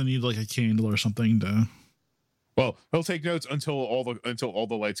notes, you're gonna need like a candle or something to. Well, he'll take notes until all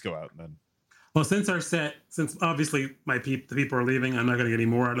the lights go out, and then. Well, since obviously the people are leaving, I'm not going to get any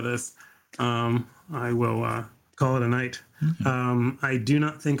more out of this. I will call it a night. Mm-hmm. I do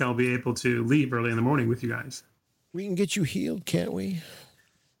not think I'll be able to leave early in the morning with you guys. We can get you healed, can't we?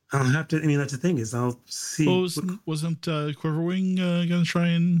 I'll have to. I mean, that's the thing is, I'll see. Well, wasn't Quiverwing gonna try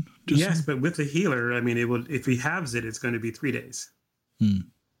and do yes, some? but with the healer, I mean, it will. If he halves it, it's going to be 3 days. I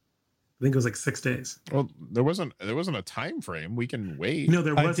think it was like 6 days. Well, there wasn't a time frame. We can wait. No,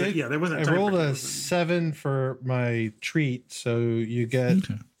 there wasn't. Yeah, there wasn't. I rolled a 7 for my treat, so you get.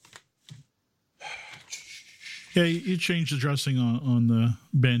 Okay. Yeah, you change the dressing on the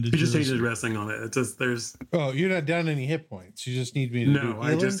bandages. You just change the dressing on it. It's just there's. Oh, you're not down any hit points. You just need me to do No,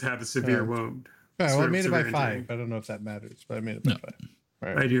 I healing? just have a severe wound. All right, well, I made it by Severe 5. injury. I don't know if that matters, but I made it by 5. All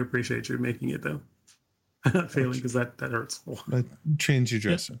I right. do appreciate you making it though. I'm not failing because that hurts. Change your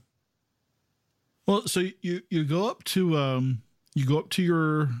dressing. Well, so you go up to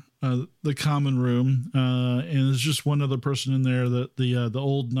your the common room, and there's just one other person in there, the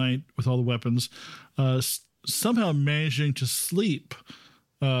old knight with all the weapons, somehow managing to sleep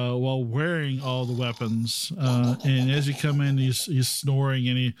while wearing all the weapons. And as you come in, he's snoring,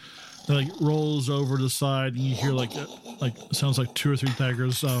 and he like rolls over to the side, and you hear like sounds like 2 or 3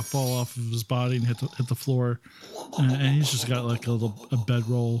 daggers fall off of his body and hit the floor, and he's just got like a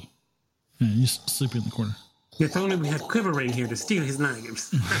bedroll, and he's sleeping in the corner. If only we had Quiverwing here to steal his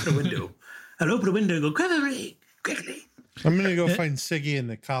knives out the window. I'll open the window and go, Quiverwing, quickly. I'm going to go find Siggy in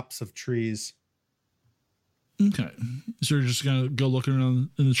the copse of trees. Okay. So you're just going to go looking around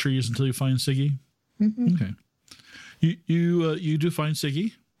in the trees until you find Siggy? Mm-hmm. Okay. You do find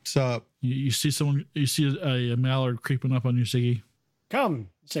Siggy. What's up? You see someone, you see a mallard creeping up on you, Siggy. Come.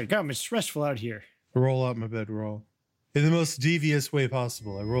 Come. It's restful out here. I roll out my bedroll. In the most devious way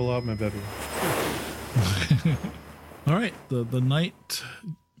possible, I roll out my bedroll. All right. The night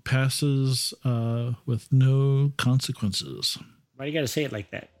passes with no consequences. Why do you got to say it like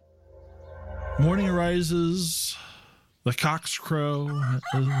that? Morning arises. The cocks crow,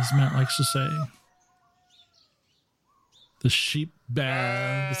 as Matt likes to say. The sheep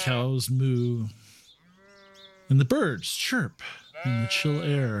baa, the cows moo, and the birds chirp in the chill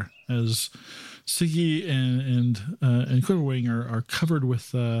air as Siggy and Quiverwing are covered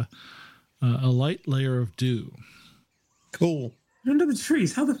with a light layer of dew. Cool. Under the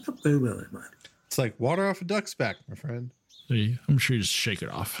trees, how the fuck they will it, man? It's like water off a duck's back, my friend. I'm sure you just shake it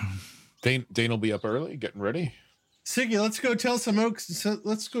off. Dane will be up early, getting ready. Siggy, let's go tell some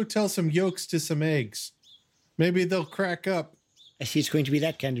yolks to some eggs. Maybe they'll crack up. I see it's going to be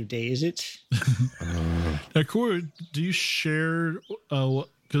that kind of day, is it? Now, Corey, do you share?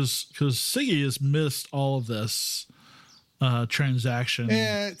 Because Siggy has missed all of this transaction.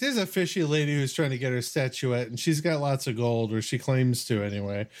 Yeah, there's a fishy lady who's trying to get her statuette, and she's got lots of gold, or she claims to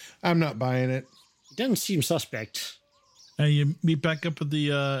anyway. I'm not buying it. It doesn't seem suspect. And you meet back up at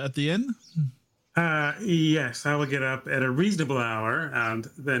the inn? Yes, I will get up at a reasonable hour and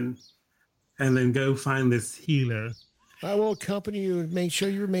then go find this healer. I will accompany you and make sure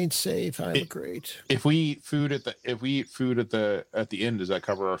you remain safe. I'm great. If we eat food at the inn, does that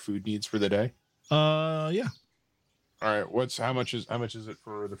cover our food needs for the day? Yeah. All right. How much is it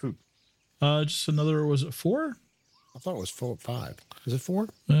for the food? Just another. Was it 4? I thought it was 5. Is it 4?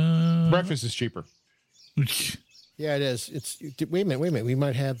 Breakfast is cheaper. Yeah, it is. Wait a minute. We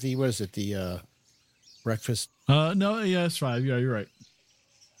might have the breakfast. No, yeah, it's 5. Yeah, you're right.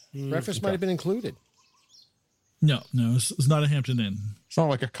 Breakfast might have been included. No, it's not a Hampton Inn. It's not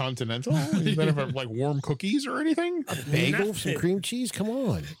like a Continental. You better have like warm cookies or anything. A bagel, some cream cheese. Come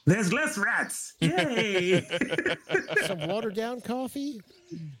on. There's less rats. Yay! Some watered down coffee.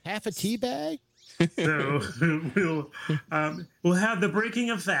 Half a tea bag. So we'll have the breaking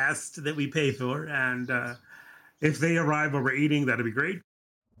of fast that we pay for, and if they arrive while we're eating, that'd be great.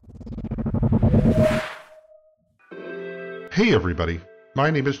 Hey everybody,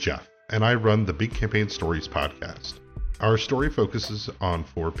 my name is Jeff, and I run the Big Campaign Stories podcast. Our story focuses on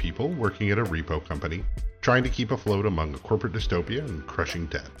 4 people working at a repo company, trying to keep afloat among a corporate dystopia and crushing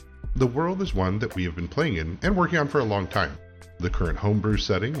debt. The world is one that we have been playing in and working on for a long time. The current homebrew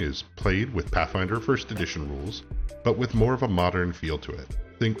setting is played with Pathfinder 1st Edition rules, but with more of a modern feel to it.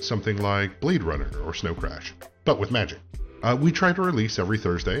 Think something like Blade Runner or Snow Crash, but with magic. We try to release every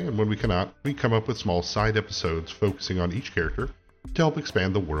Thursday, and when we cannot, we come up with small side episodes focusing on each character to help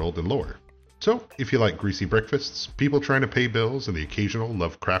expand the world and lore. So, if you like greasy breakfasts, people trying to pay bills, and the occasional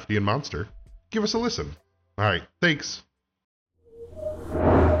Lovecraftian monster, give us a listen. Alright, thanks.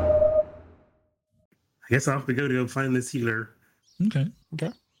 I guess off we go find this healer. Okay.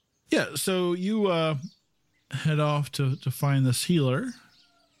 Yeah, so you head off to find this healer.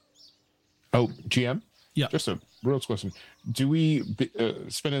 Oh, GM? Yeah. Just a real question. Do we,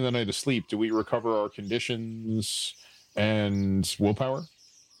 spending the night asleep, do we recover our conditions and willpower?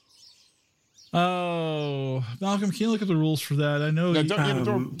 Oh, Malcolm, can you look at the rules for that? I know. No,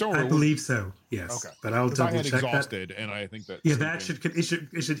 don't I believe so. Yes. Okay. But I'll double I had check exhausted, that. and I think that. Yeah, that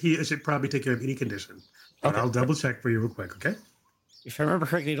should probably take care of any condition. But I'll double check for you real quick. Okay. If I remember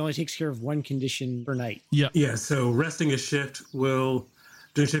correctly, it only takes care of 1 condition per night. Yeah. Yeah. So resting a shift will.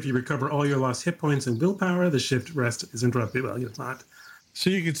 During shift, you recover all your lost hit points and willpower. The shift rest is interrupted. Well, it's not So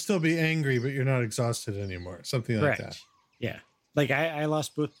you could still be angry, but you're not exhausted anymore. Something like Correct. that. Yeah. Like I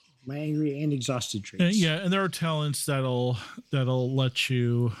lost both my angry and exhausted traits. Yeah, and there are talents that'll let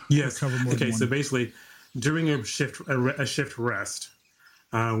you recover more. Okay, than so one. basically, during a shift rest,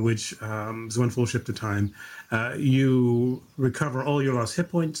 which is one full shift of time, you recover all your lost hit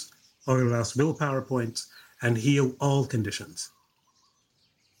points, all your lost willpower points, and heal all conditions.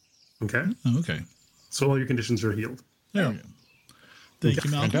 Okay. Okay. So all your conditions are healed. There we go. Thank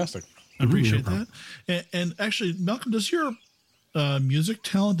you, Malcolm. Fantastic. I appreciate that. And actually, Malcolm, does your music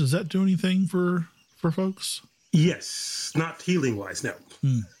talent, does that do anything for folks? Yes, not healing wise, no.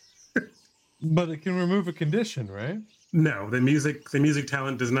 But it can remove a condition, right? No, the music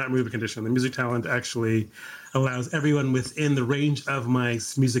talent does not remove a condition. The music talent actually allows everyone within the range of my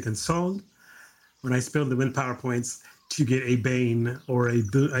music and song, when I spend the win power points, to get a bane or a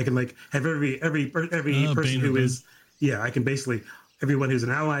boon. I can have every person who is I can basically everyone who's an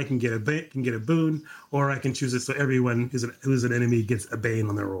ally can get a boon, or I can choose it so everyone who's an enemy gets a bane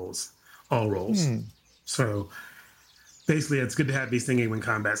on their rolls, all rolls. So basically, it's good to have me singing when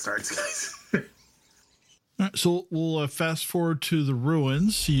combat starts, guys. All right, so we'll fast forward to the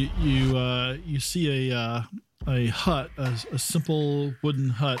ruins. You see a hut, a simple wooden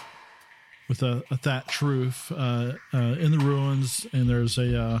hut with a thatched roof in the ruins, and there's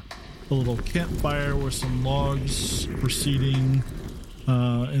a little campfire with some logs proceeding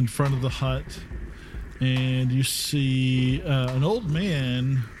in front of the hut, and you see an old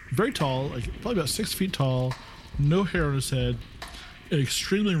man, very tall, probably about 6 feet tall, no hair on his head,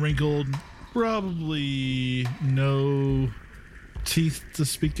 extremely wrinkled, probably no teeth to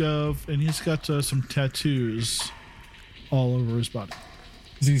speak of, and he's got some tattoos all over his body.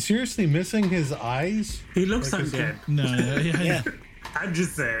 Is he seriously missing his eyes? He looks undead. No, I'm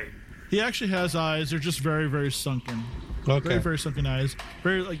just saying. He actually has eyes. They're just very, very sunken. Okay. Very, very sunken eyes.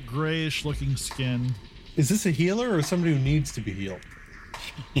 Very grayish looking skin. Is this a healer or somebody who needs to be healed?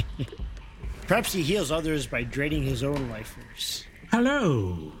 Perhaps he heals others by draining his own life force.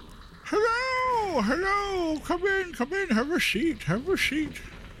 Hello. Come in. Have a seat.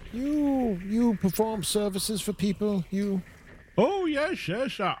 You perform services for people. Oh yes.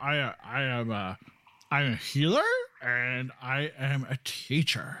 I'm a healer and I am a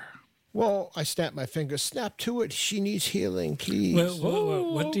teacher. Well, I snap my finger. Snap to it. She needs healing, please.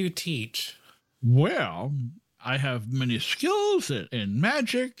 Well, what do you teach? Well, I have many skills in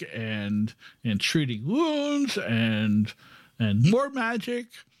magic and in treating wounds and more magic.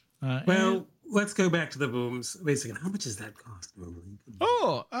 Let's go back to the booms. Wait a second. How much does that cost?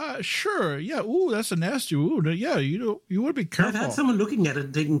 Sure. Yeah. Ooh, that's a nasty wound. Yeah, you would be careful. I've had someone looking at it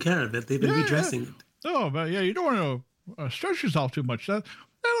and taking care of it. They've been redressing it. Oh, but yeah, you don't want to stress yourself too much.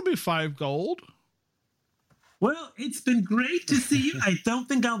 That'll be 5 gold. Well, it's been great to see you. I don't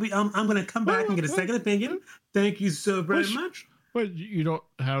think I'm going to come back and get a second opinion. Thank you so very much. But you don't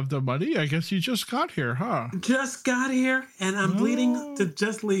have the money? I guess you just got here, huh? Just got here, and I'm bleeding to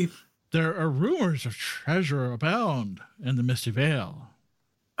just leave. There are rumors of treasure abound in the Misty Vale.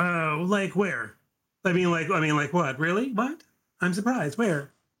 Oh, like where? I mean, like what? Really? What? I'm surprised.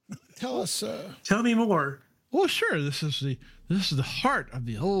 Where? Tell us. Tell me more. Well, sure. This is the heart of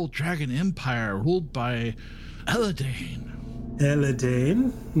the old dragon empire ruled by Eladane.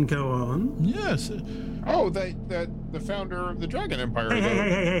 Eladane? Go on. Yes. The founder of the Dragon Empire.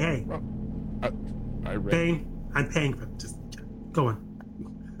 Hey. Well, I read. Dane, I'm paying for it. Just go on.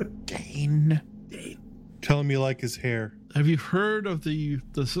 Dane. Tell him you like his hair. Have you heard of the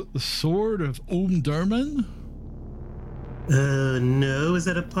sword of Durman? No. Is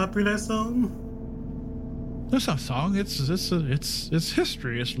that a popular song? That's not a song. It's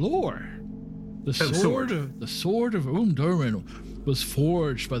history. It's lore. The sword of Durman was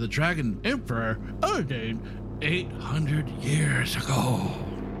forged by the Dragon Emperor Eladane 800 years ago.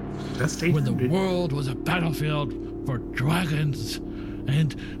 That's 800. When the world was a battlefield for dragons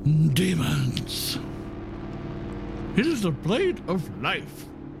and demons. It is the blade of life,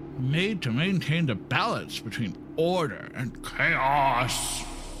 made to maintain the balance between order and chaos.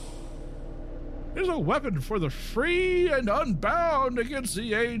 It is a weapon for the free and unbound against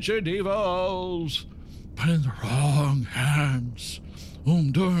the ancient evils. But in the wrong hands,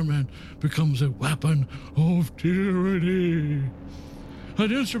 Durman becomes a weapon of tyranny,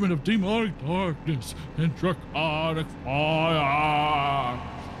 an instrument of demonic darkness and draconic fire.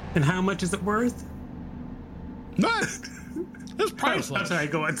 And how much is it worth? It's priceless. I'm sorry,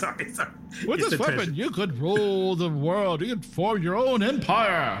 go on. Sorry. With this weapon, you could rule the world. You could form your own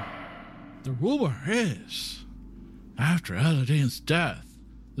empire. The rumor is, after Eladane's death,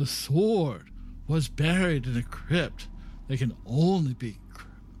 the sword was buried in a crypt They can only be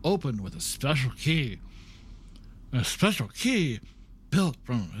opened with a special key. A special key built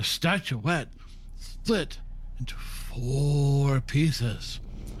from a statuette split into 4 pieces.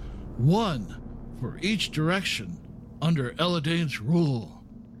 1 for each direction under Eladane's rule.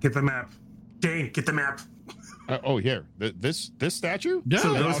 Get the map. Dane, get the map. Here. This statue? Yeah.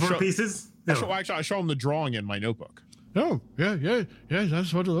 So those 4 pieces? No. I show him the drawing in my notebook. Oh, yeah,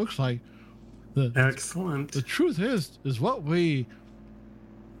 that's what it looks like. Excellent. The truth is what we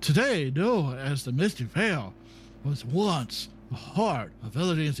today know as the Misty Vale was once the heart of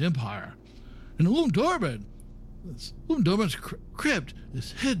Eladane's empire. And Umdorman's crypt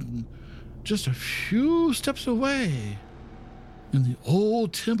is hidden just a few steps away in the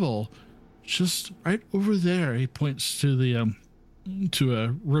old temple, just right over there. He points to the to a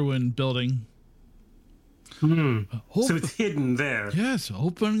ruined building. So it's hidden there. Yes,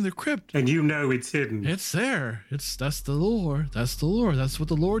 opening the crypt. And you know it's hidden. It's there. That's the lore. That's the lore. That's what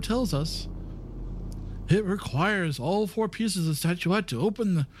the lore tells us. It requires all 4 pieces of statuette to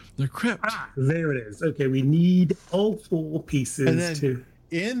open the crypt. There it is. Okay, we need all 4 pieces And then to.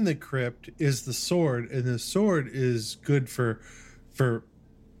 in the crypt is the sword, and the sword is good for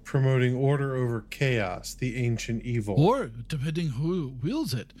promoting order over chaos, the ancient evil. Or depending who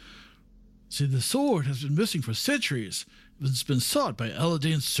wields it. See, the sword has been missing for centuries. It's been sought by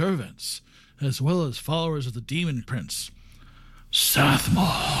Eladane's servants, as well as followers of the demon prince,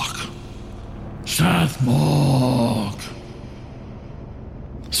 Sathmog.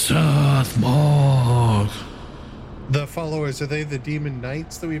 The followers, are they the demon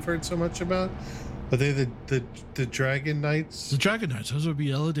knights that we've heard so much about? Are they the dragon knights? The dragon knights, those would be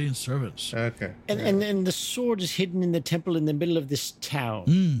Eladane's servants. Okay. And the sword is hidden in the temple in the middle of this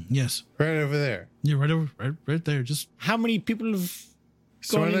town. Yes. Right over there. Yeah, right there. Just how many people have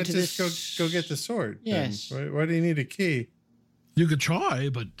So gone why not into just this? go get the sword? Yes. Then? Why do you need a key? You could try,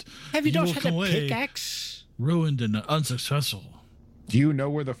 but Have you not will had come a away pickaxe? ruined and unsuccessful. Do you know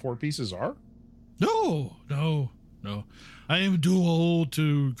where the 4 pieces are? No. I am too old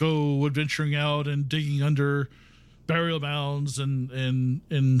to go adventuring out and digging under burial mounds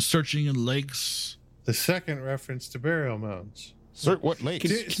and searching in lakes. The second reference to burial mounds. Sir, what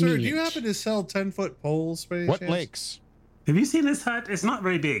lakes? Sir, do you happen to sell 10-foot poles? By any What chance? lakes? Have you seen this hut? It's not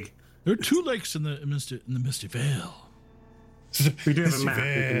very big. There are 2 lakes in the Misty Vale. We do have Misty a map.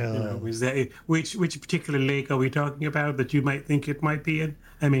 Vale. Is that, which particular lake are we talking about that you might think it might be in?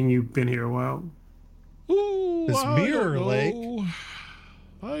 I mean, you've been here a while. Ooh, This I Mirror don't Lake. know.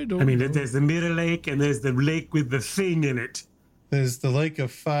 I don't I mean, know. there's the Mirror Lake and there's the lake with the thing in it. There's the Lake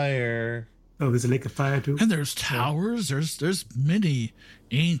of Fire. Oh, there's a lake of fire too. And there's towers. There's many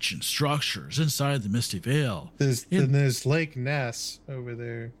ancient structures inside the Misty Vale. There's Lake Ness over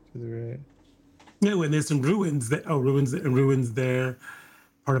there to the right. No, and there's some ruins there. Oh, ruins there.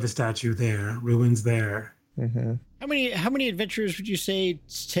 Part of a statue there. Ruins there. Mm-hmm. How many adventurers would you say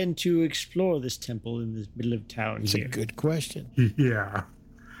tend to explore this temple in the middle of town? It's here? a good question. Yeah.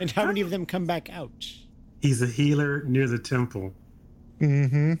 And how many of them come back out? He's a healer near the temple.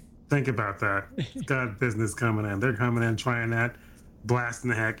 Mm-hmm. Think about that. It's got business coming in. They're coming in, trying that, blasting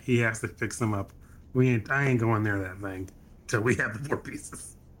the heck. He has to fix them up. I ain't going near that thing till we have the 4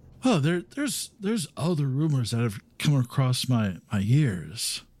 pieces. Oh, there's other rumors that have come across my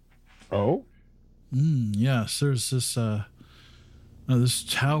ears. Oh? Yes, there's this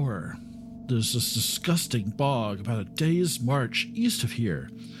tower. There's this disgusting bog about a day's march east of here.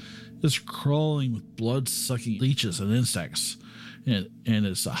 It's crawling with blood-sucking leeches and insects, and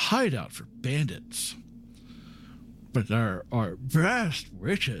it's a hideout for bandits. But there are vast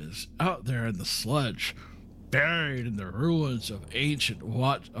riches out there in the sludge, buried in the ruins of an ancient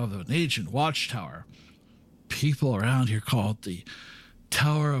watchtower. People around here call it the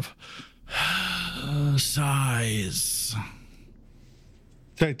Tower of Sighs.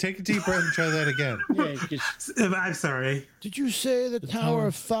 Sorry, take a deep breath and try that again. I'm sorry. Did you say the Tower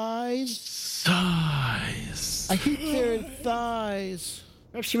of Thighs? Sighs. I keep hearing thighs.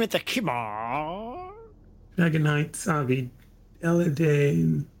 Perhaps you meant the Kimar. Dragon Knights, Avi,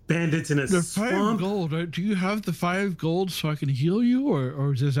 Eladane, bandits in a The swamp. 5 gold. Do you have the 5 gold so I can heal you,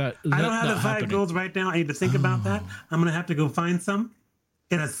 or is that? I don't have the 5 happening? golds right now. I need to think about that. I'm gonna have to go find some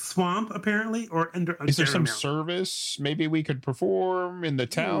in a swamp, apparently, or under. Is there some mountain. service maybe we could perform in the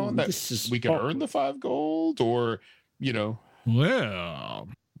town that we could earn the 5 gold? Or, Well,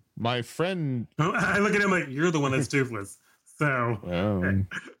 my friend. Oh, I look at him like, you're the one that's toothless. So.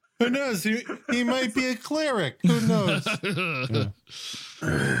 Who knows? He might be a cleric. Who knows?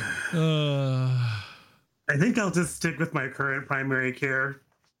 I think I'll just stick with my current primary care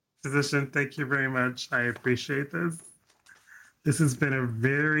physician. Thank you very much. I appreciate this. This has been a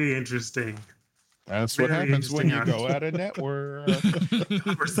very interesting. That's what Very happens when you interesting go out of network.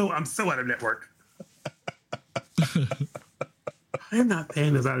 I'm so out of network. I am not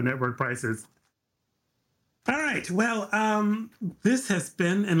paying those out of network prices. All right. Well, this has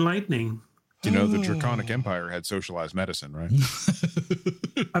been enlightening. You know, the Draconic Empire had socialized medicine, right?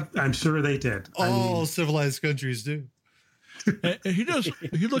 I'm sure they did. All civilized countries do. And he does.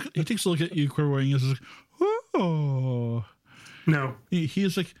 He takes a look at you, Quiverwing, and says, "Oh, no."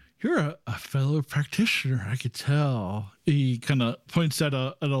 He's like, "You're a fellow practitioner. I could tell." He kind of points at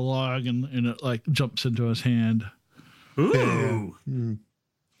a log, and it like jumps into his hand. Ooh. Yeah.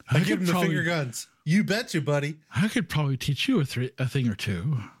 I give him the finger guns. You betcha, buddy. I could probably teach you a thing or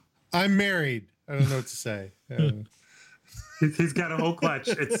two. I'm married. I don't know what to say. He's got a whole clutch.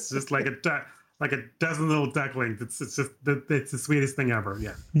 It's just like a dozen little ducklings. It's the sweetest thing ever.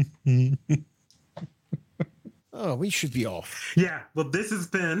 Yeah. Oh, we should be off. Yeah. Well, this has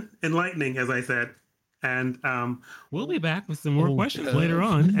been enlightening, as I said, and we'll be back with some more questions later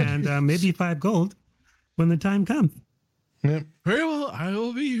on, and maybe 5 gold when the time comes. Yep. Very well. I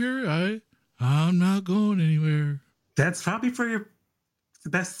will be here. I'm not going anywhere. That's probably the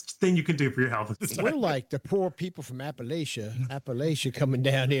best thing you can do for your health. We're like the poor people from Appalachia coming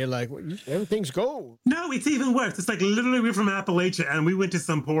down here like, everything's gold. No, it's even worse. It's like literally we're from Appalachia and we went to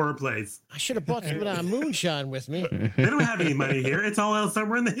some poorer place. I should have brought some of that moonshine with me. They don't have any money here. It's all else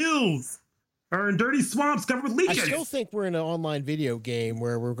somewhere in the hills or in dirty swamps covered with leeches. I still think we're in an online video game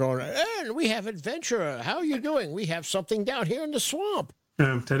where we're going, and we have adventure. How are you doing? We have something down here in the swamp.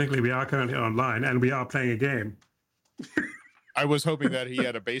 Technically, we are currently online and we are playing a game. I was hoping that he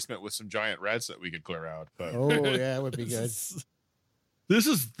had a basement with some giant rats that we could clear out. But oh, yeah, that would be good. This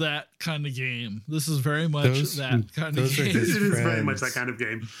is that kind of game. This is very much that kind of game. It is very much that kind of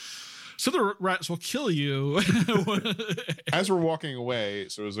game. So the rats will kill you. As we're walking away,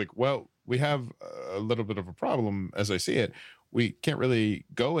 so it was like, well, we have a little bit of a problem as I see it. We can't really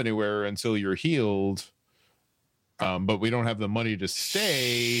go anywhere until you're healed. But we don't have the money to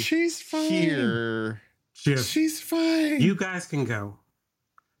stay here. She's fine. You guys can go.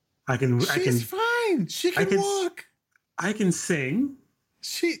 She's fine. She can walk. I can sing.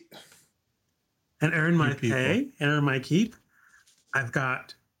 And earn my pay and earn my keep. I've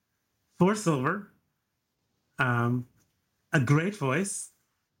got 4 silver, a great voice.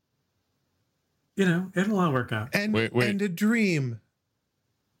 You know, it'll all work out. And and a dream.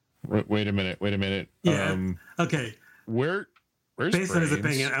 Wait a minute. Yeah. Okay. Where's based on his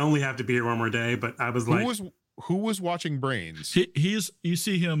opinion, I only have to be here one more day, but I was like, who was watching Brains? You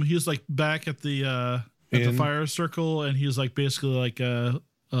see him. He's like back at the fire circle, and he's like basically like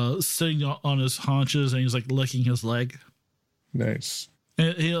sitting on his haunches, and he's like licking his leg. Nice.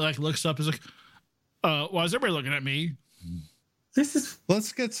 And he like looks up. He's like, "Why is everybody looking at me?" Let's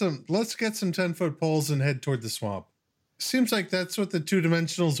get some 10-foot poles and head toward the swamp. Seems like that's what the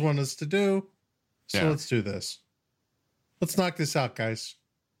 2-dimensionals want us to do. So let's do this. Let's knock this out, guys.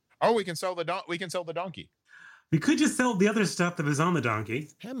 Oh, we can sell the donkey. We could just sell the other stuff that is on the donkey.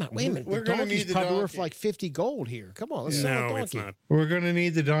 Wait a minute. The donkey's probably worth like 50 gold here. Come on, let's sell the donkey. It's not. We're going to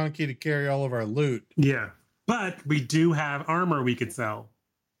need the donkey to carry all of our loot. Yeah. But we do have armor we could sell.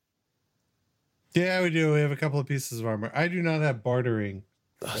 Yeah, we do. We have a couple of pieces of armor. I do not have bartering.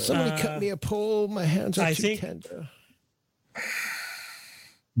 Somebody cut me a pole. My hands are too tender.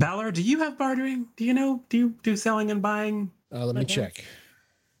 Balor, do you have bartering? Do you know? Do you do selling and buying? Let me check.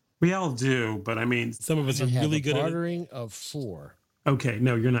 We all do, but I mean, some of us are really good at bartering of 4. Okay,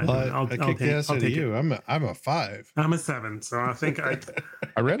 no, you're not. I'll take you. I'm a 5. I'm a 7, so I think I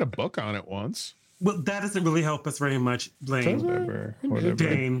read a book on it once. Well, that doesn't really help us very much, Blaine. Whatever.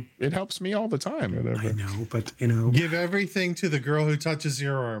 Dane. It helps me all the time. Whatever. I know, but you know, give everything to the girl who touches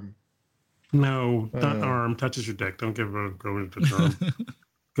your arm. No, not arm touches your dick. Don't give a girl the arm.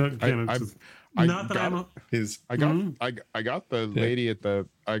 I got the lady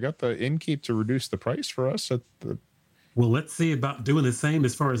I got the innkeep to reduce the price for us at the. Well, let's see about doing the same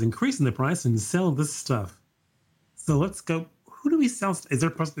as far as increasing the price and sell this stuff. So let's go. Who do we sell? Is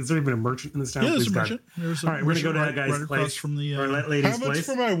there even a merchant in this town? Yeah, there's a merchant. All right, we're gonna go to that guy's place from the lady's how much place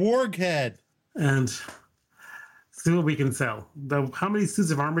for my warg head? and see what we can sell. How many suits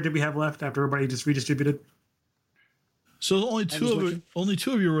of armor did we have left after everybody just redistributed? So only two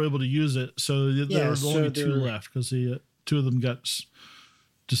of you were able to use it. So there was only 2 left because the 2 of them got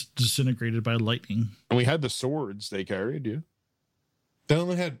just disintegrated by lightning. And we had the swords they carried. Yeah, they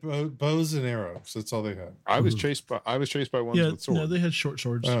only had bows and arrows. That's all they had. I was chased by ones with swords. No, they had short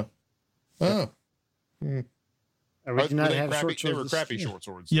swords. We did not have short swords. They were crappy short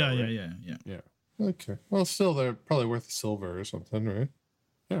swords. Yeah. Okay. Well, still, they're probably worth a silver or something, right?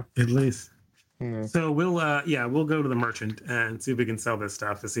 Yeah, at least. Yeah. So we'll go to the merchant and see if we can sell this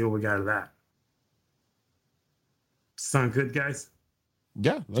stuff to see what we got of that. Sound good, guys?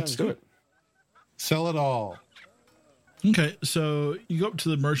 Yeah, let's do it. Sell it all. Okay, so you go up to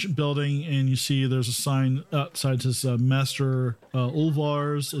the merchant building and you see there's a sign outside that says Master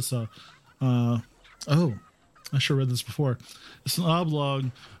Ulvar's. It's a I should have read this before. It's an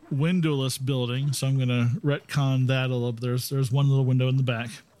oblong, windowless building, so I'm going to retcon that a little bit. There's one little window in the back.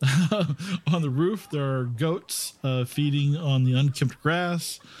 On the roof, there are goats feeding on the unkempt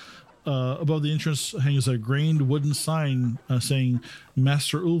grass. Above the entrance hangs a grained wooden sign saying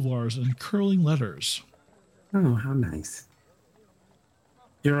Master Ulvar's in curling letters. Oh, how nice.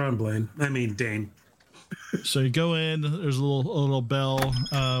 You're on, Blaine. I mean, Dane. So you go in. There's a little bell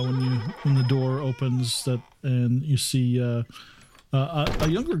when the door opens, and you see a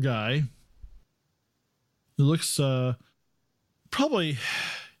younger guy who looks probably.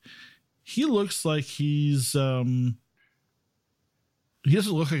 He looks like he's. He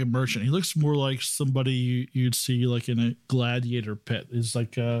doesn't look like a merchant. He looks more like somebody you'd see like in a gladiator pit. He's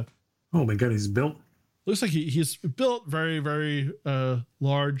like. Oh my god, he's built. Looks like he's built very, very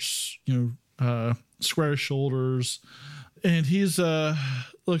large. Square shoulders, and he's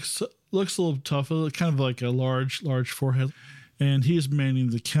looks a little tough, kind of like a large forehead, and he's manning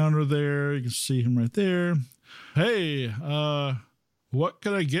the counter there. You can see him right there. Hey, what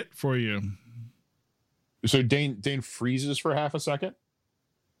can I get for you? So Dane freezes for half a second.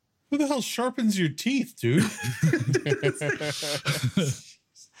 Who the hell sharpens your teeth, dude?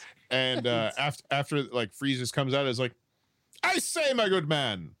 And after like freezes comes out, it's like, I say, my good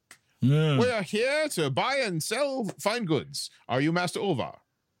man. Yeah. We are here to buy and sell fine goods. Are you Master Ulvar?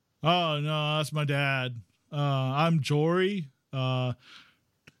 Oh, no, that's my dad. I'm Jory.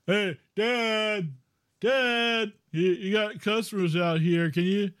 Hey, Dad, you got customers out here. Can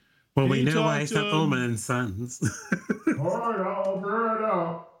you? Well, we know why it's not Ullman and Sons. All right, I'll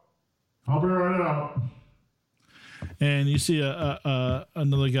be right out. And you see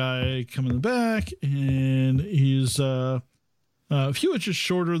another guy come in the back, and he's a few inches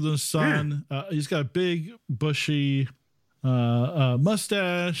shorter than the son. He's got a big, bushy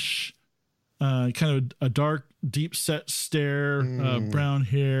mustache, kind of a dark, deep-set stare, brown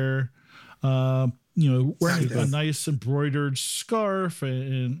hair. Wearing a nice embroidered scarf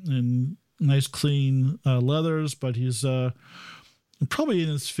and nice, clean leathers. But he's probably in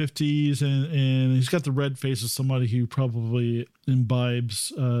his 50s, and he's got the red face of somebody who probably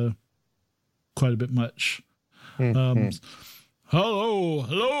imbibes quite a bit much. Hello.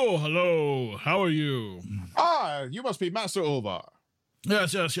 How are you? Ah, you must be Master Ulvar.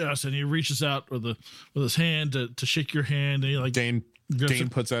 Yes. And he reaches out with his hand to shake your hand. And he like Dane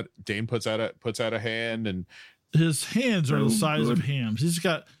puts out a hand, and his hands are the size of hams. He's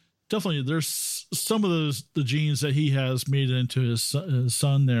got definitely. There's some of the genes that he has made into his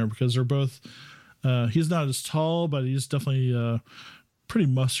son there, because they're both. He's not as tall, but he's definitely pretty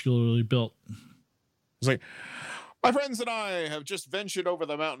muscularly built. It's like, my friends and I have just ventured over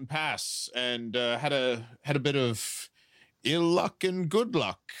the mountain pass and had a bit of ill luck and good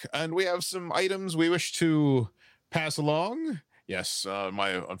luck, and we have some items we wish to pass along. Yes,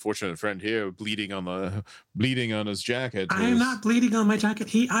 my unfortunate friend here bleeding on his jacket. I am not bleeding on my jacket.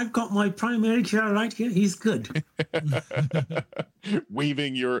 I've got my primary care right here. He's good.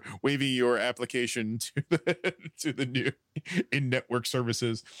 waving your application to the new in-network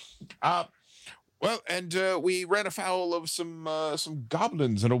services. Well, and we ran afoul of some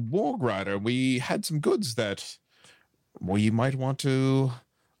goblins and a warg rider. We had some goods that we might want to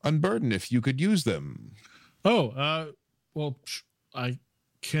unburden if you could use them. Oh, well, I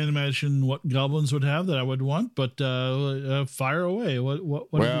can't imagine what goblins would have that I would want, but fire away.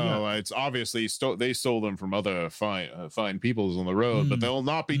 What well, it's obviously they stole them from other fine peoples on the road, but they'll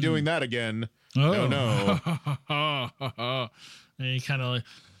not be doing that again. Oh. No. And he kind of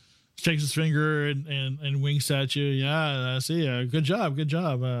shakes his finger and winks at you. Yeah, I see. Good job.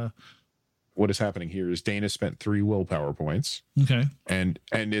 What is happening here is Dane has spent 3 willpower points. Okay. And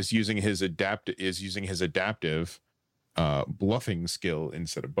is using his adaptive bluffing skill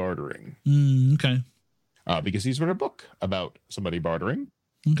instead of bartering. Okay. Because he's read a book about somebody bartering.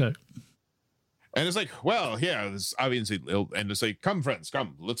 Okay. And it's like, well, yeah, this obviously, and it's like, come friends,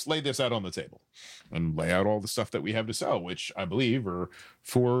 come, let's lay this out on the table and lay out all the stuff that we have to sell, which I believe are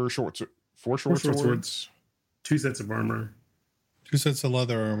 4 short swords, 2 sets of armor, 2 sets of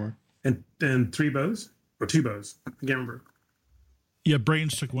leather armor, and 3 bows or 2 bows. I can't remember. Yeah,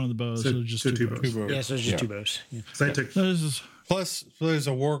 Brains took one of the bows, so just 2 bows. Yeah, so it's just 2 bows. Yeah. So I took plus there's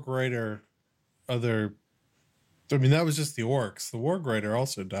a warg rider other. I mean, that was just the orcs. The Warg Rider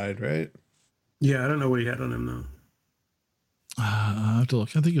also died, right? Yeah, I don't know what he had on him though. I have to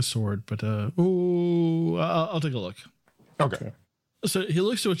look. I think a sword, but I'll take a look. Okay. So he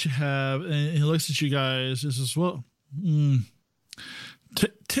looks at what you have, and he looks at you guys. He says, "Well,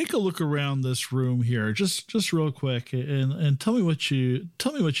 take a look around this room here, just real quick, and tell me what you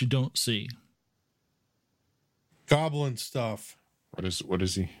don't see." Goblin stuff. What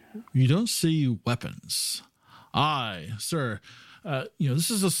is he? You don't see weapons. Aye, sir. This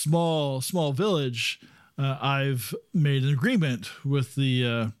is a small village. I've made an agreement with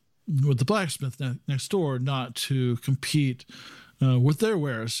the blacksmith next door not to compete with their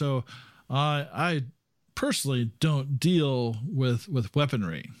wares. So I personally don't deal with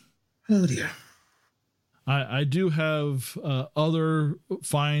weaponry. Oh dear. I do have other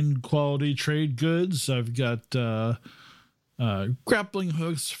fine quality trade goods. I've got grappling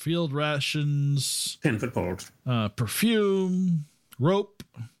hooks, field rations, 10-foot poles, perfume, rope,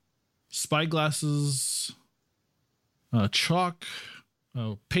 spyglasses, chalk,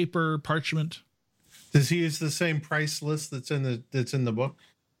 paper, parchment. Does he use the same price list that's in the book?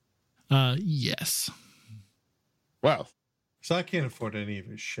 Yes. Well, so I can't afford any of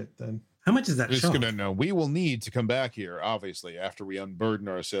his shit then. How much is that? Just gonna know. We will need to come back here, obviously, after we unburden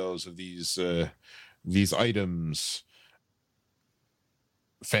ourselves of these items.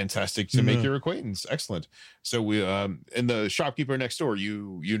 Fantastic to make your acquaintance. Excellent. So we and the shopkeeper next door,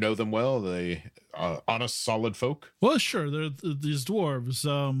 you know them well. They honest, solid folk. Well, sure. They're these dwarves,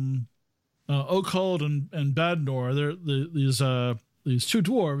 Occult and Badnor. They're these two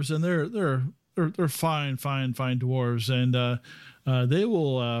dwarves, and they're fine dwarves, and they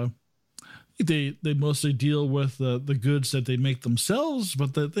will. They mostly deal with the goods that they make themselves,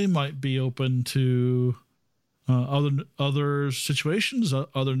 but that they might be open to other situations,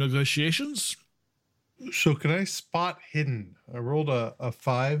 other negotiations. So can I spot hidden? I rolled a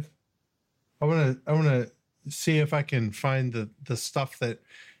 5. I want to see if I can find the stuff that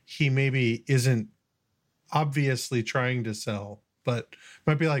he maybe isn't obviously trying to sell, but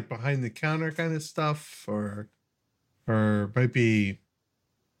might be like behind the counter kind of stuff, or might be,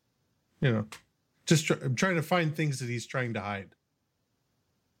 I'm trying to find things that he's trying to hide.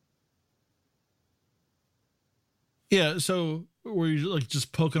 Yeah, so were you like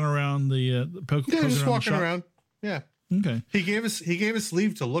just poking around the just walking around? Yeah. Okay. He gave us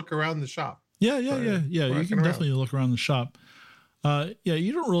leave to look around the shop. Yeah. You can definitely look around the shop.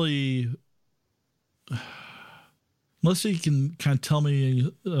 You don't really, unless you can kind of tell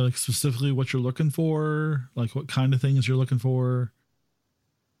me specifically what you're looking for, like what kind of things you're looking for.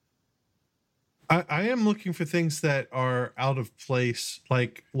 I am looking for things that are out of place,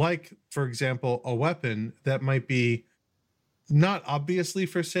 like for example, a weapon that might be not obviously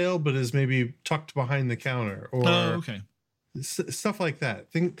for sale, but is maybe tucked behind the counter, or stuff like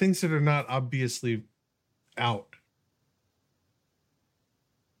that. Things that are not obviously out.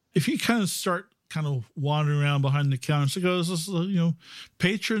 If you kind of start wandering around behind the counter, so it goes,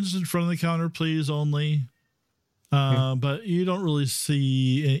 patrons in front of the counter, please, only. But you don't really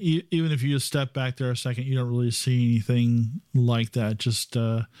see, even if you just step back there a second, you don't really see anything like that. Just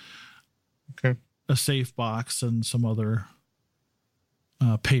a safe box and some other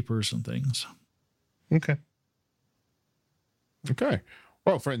papers and things. Okay.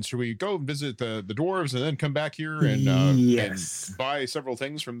 Well, friends, should we go and visit the dwarves and then come back here and, and buy several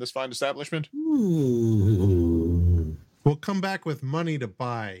things from this fine establishment? We'll come back with money to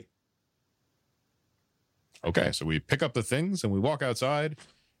buy. Okay, so we pick up the things and we walk outside,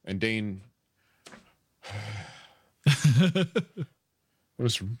 and Dane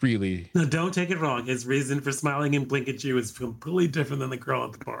was really... No, don't take it wrong. His reason for smiling and blinking at you is completely different than the girl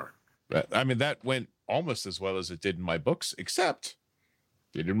at the bar. I mean, that went almost as well as it did in my books, except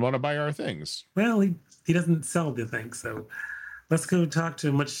he didn't want to buy our things. Well, he doesn't sell the things, so let's go talk to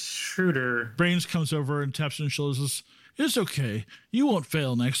a much shrewder... Brains comes over and taps on his shoulders. It's okay. You won't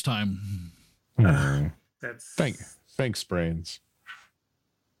fail next time. Thanks, Brains.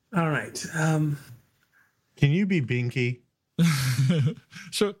 All right. Can you be Binky?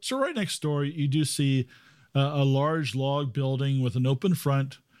 So right next door, you do see a large log building with an open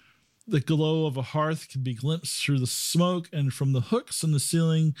front. The glow of a hearth can be glimpsed through the smoke, and from the hooks in the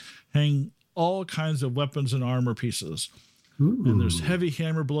ceiling hang all kinds of weapons and armor pieces. Ooh. And there's heavy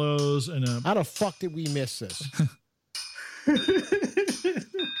hammer blows and a... How the fuck did we miss this?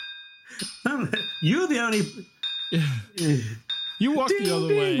 You're the only... You walk the other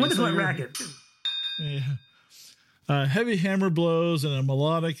way. What is my racket? Yeah. Heavy hammer blows and a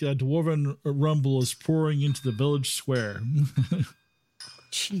melodic dwarven rumble is pouring into the village square.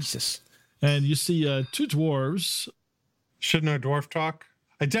 Jesus. And you see two dwarves. Shouldn't our dwarf talk?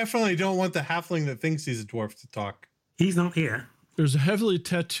 I definitely don't want the halfling that thinks he's a dwarf to talk. He's not here. There's a heavily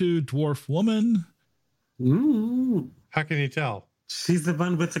tattooed dwarf woman. Ooh. How can you tell? She's the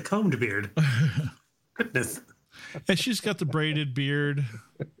one with the combed beard. Goodness. And she's got the braided beard.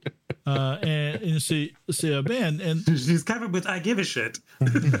 And you see a man, and she's covered with "I give a shit."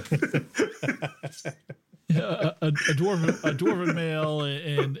 a dwarven male,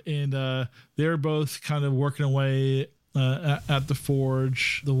 and they're both kind of working away at the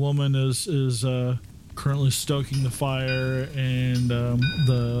forge. The woman is currently stoking the fire, and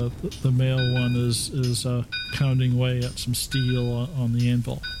the male one is pounding away at some steel on the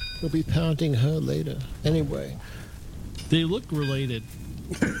anvil. We'll be pounding her later. Anyway, they look related,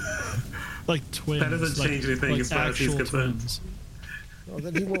 like twins. That doesn't change anything as far as he's concerned. Well,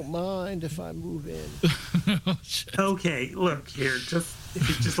 then he won't mind if I move in. Okay, look here. Just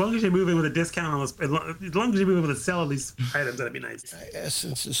as long as you move in with a discount on this, as long as you move in with a sell on these items, that'd be nice. My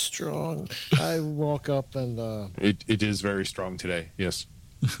essence is strong. I walk up and it is very strong today. Yes.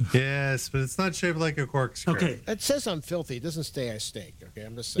 Yes, but it's not shaped like a corkscrew. Okay. It says I'm filthy. It doesn't say I stink. Okay,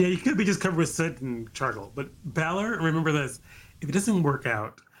 I'm just saying. Yeah, you could be just covered with soot and charcoal. But Balor, remember this: if it doesn't work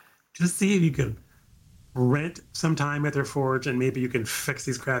out, just see if you can rent some time at their forge, and maybe you can fix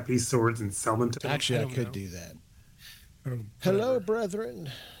these crappy swords and sell them to them. Actually, I could do that. Hello, brethren.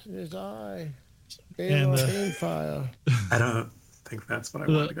 It is I, Balor Banefire. I don't think that's what I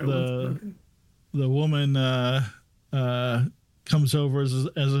want to go with. The woman comes over as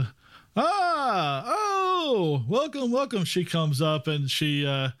a welcome. She comes up and she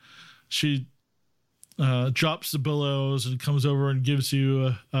drops the billows and comes over and gives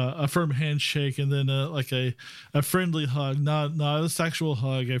you a firm handshake, and then like a friendly hug, not a sexual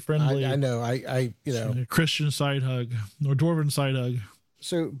hug, a friendly. I know. I a Christian side hug or dwarven side hug.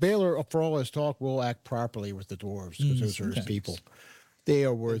 So Balor, for all his talk, will act properly with the dwarves because those are his people. They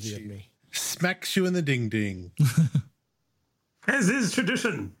are worthy of me. Smacks you in the ding ding. As is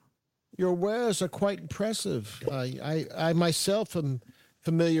tradition. Your wares are quite impressive. I myself am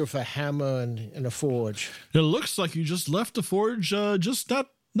familiar with a hammer and a forge. It looks like you just left the forge just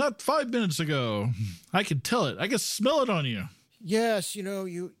not 5 minutes ago. I can tell it. I can smell it on you. Yes,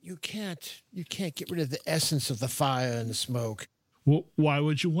 you can't get rid of the essence of the fire and the smoke. Well, why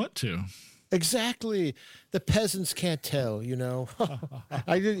would you want to? Exactly. The peasants can't tell, He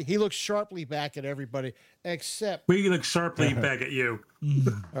looks sharply back at everybody except we look sharply back at you.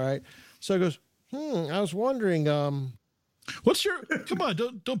 All right. So he goes, I was wondering, what's your come on,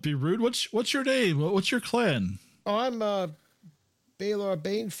 don't be rude. What's your name? What's your clan? Oh, I'm Balor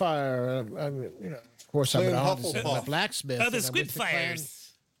Banefire. Of course I'm a blacksmith. Oh, the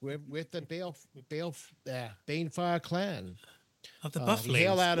Squidfires. With the Banefire clan. Of the Bufflings.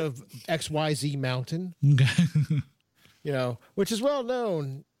 Hail out of XYZ Mountain. Which is well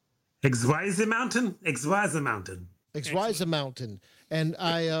known. XYZ Mountain? XYZ Mountain. XYZ Mountain. And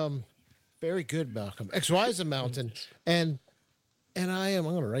I very good, Malcolm. XYZ Mountain. And I'm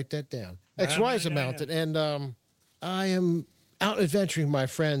going to write that down. XYZ Mountain. And I am out adventuring, my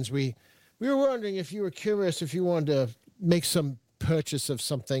friends. We were wondering if you were curious, if you wanted to make some purchase of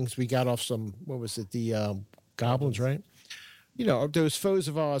some things we got off some, what was it, the goblins, right? Those foes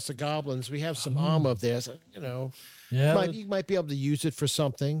of ours, the goblins, we have some armor of theirs, Yeah. You might be able to use it for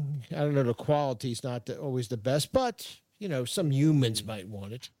something. I don't know, the quality's not always the best, but, some humans might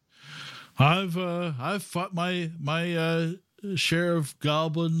want it. I've fought my share of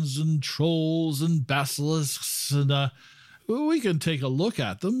goblins and trolls and basilisks, and we can take a look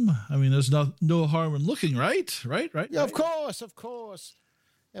at them. I mean, there's no harm in looking, right? Yeah, of course.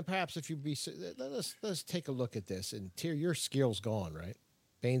 And perhaps if you'd be, let's take a look at this. And Tyr, your skill's gone, right?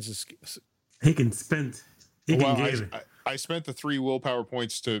 Bane's is. He can spend. I spent the 3 willpower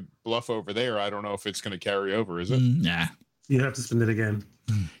points to bluff over there. I don't know if it's going to carry over. Is it? Nah. You have to spend it again.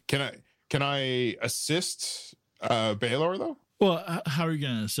 Can I assist Balor though? Well, how are you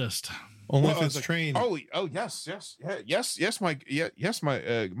going to assist? Only if it's trained. Oh, yes. My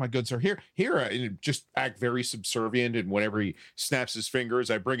goods are here. I just act very subservient, and whenever he snaps his fingers,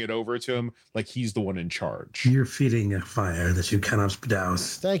 I bring it over to him like he's the one in charge. You're feeding a fire that you cannot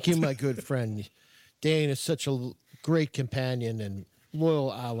douse. Thank you, my good friend. Dane is such a great companion and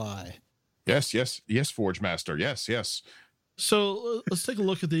loyal ally. Yes, Forge Master. Yes. So let's take a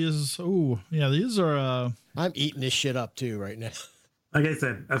look at these. Oh, yeah, these are. I'm eating this shit up too right now. Like I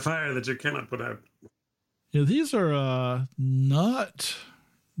said, a fire that you cannot put out. Yeah, these are not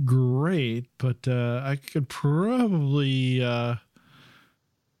great, but I could probably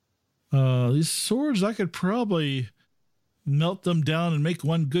these swords I could probably melt them down and make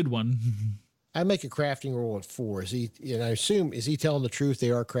one good one. I make a crafting roll at 4. Is he? And I assume is he telling the truth?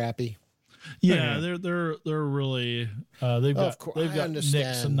 They are crappy. Yeah, they're really they've got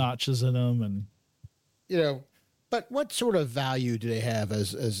nicks and notches in them, and But what sort of value do they have as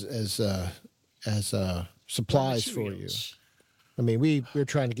supplies for you? I mean, we're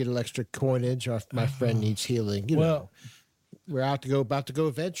trying to get extra coinage. My friend needs healing. We're about to go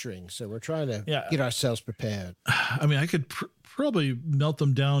venturing, so we're trying to get ourselves prepared. I mean, I could probably melt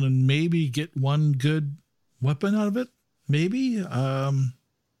them down and maybe get one good weapon out of it. Maybe.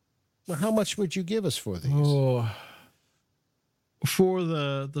 Well, how much would you give us for these? Oh, for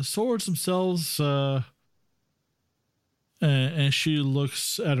the swords themselves, and she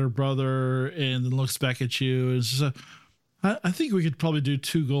looks at her brother and then looks back at you. I think we could probably do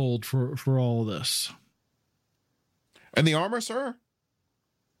 2 gold for all of this. And the armor, sir?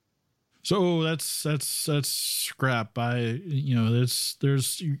 So that's scrap. There's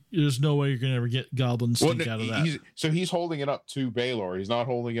no way you're gonna ever get goblin stink out of that. He's holding it up to Balor. He's not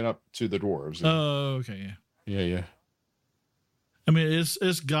holding it up to the dwarves. Oh, okay. Yeah. I mean,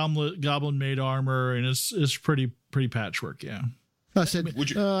 it's goblin made armor, and it's pretty patchwork. Yeah. I said,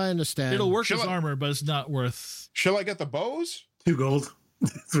 I understand. It'll work as armor, but it's not worth. Shall I get the bows? 2 gold.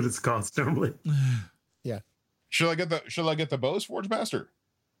 That's what it's cost normally. Yeah. Shall I get the bows, Forge Master?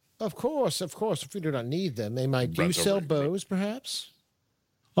 Of course. If we do not need them, they might. Do you sell bows, perhaps?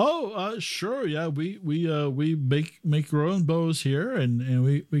 Oh, sure. Yeah, we make our own bows here, and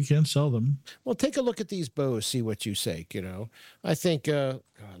we can sell them. Well, take a look at these bows. See what you say. I think. God,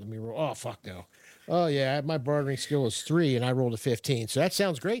 let me roll. Oh, fuck no. Oh yeah, my bartering skill is 3, and I rolled a 15. So that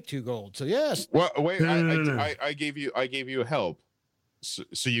sounds great. 2 gold. So yes. Well, wait. I gave you a help.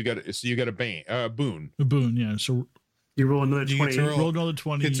 So you got a boon. A boon. Yeah. So. You roll another 20. Roll another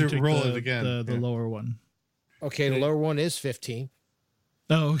 20. Get to roll it again. The lower one. Okay, the lower one is 15.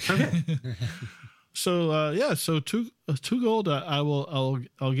 Oh, okay. So so 2 gold.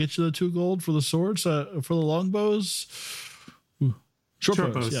 I'll get you the 2 gold for the swords. For the longbows.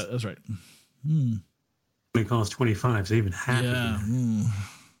 Short bows. Yeah, that's right. It costs 25, so even half. Yeah.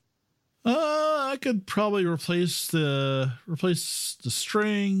 I could probably replace the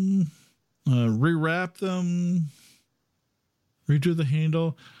string, rewrap them. Redo the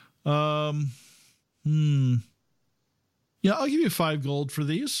handle. Yeah, I'll give you 5 gold for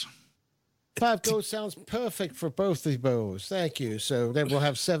these. 5 gold sounds perfect for both the bows. Thank you. So then we'll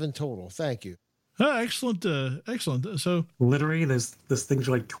have 7 total. Thank you. Excellent. So literally, this things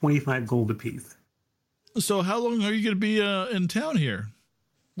are like 25 gold apiece. So how long are you going to be in town here?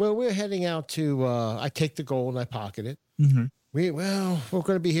 Well, we're heading out to. I take the gold and I pocket it. Mm-hmm. We're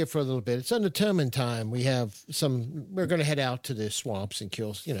going to be here for a little bit. It's undetermined time. We're going to head out to the swamps and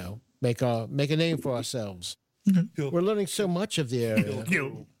kill. Make a name for ourselves. Mm-hmm. We're learning so much of the area.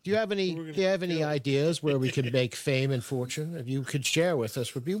 Do you have any ideas where we could make fame and fortune? If you could share with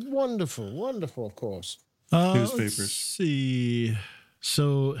us, would be wonderful. Wonderful, of course. Newspapers. Let's see.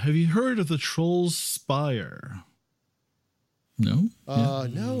 So, have you heard of the Troll's Spire? No.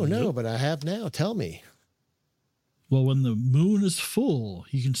 No, but I have now. Tell me. Well, when the moon is full,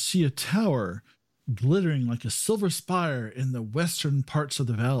 you can see a tower glittering like a silver spire in the western parts of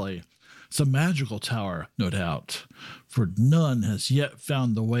the valley. It's a magical tower, no doubt, for none has yet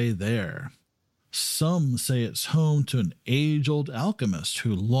found the way there. Some say it's home to an age-old alchemist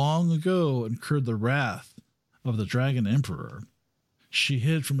who long ago incurred the wrath of the Dragon Emperor. She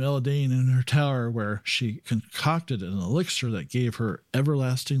hid from Eladane in her tower where she concocted an elixir that gave her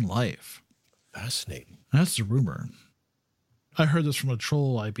everlasting life. Fascinating. That's the rumor. I heard this from a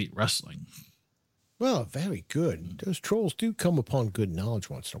troll I beat wrestling. Well, very good. Those trolls do come upon good knowledge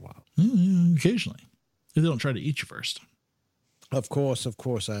once in a while. Occasionally. If they don't try to eat you first. Of course,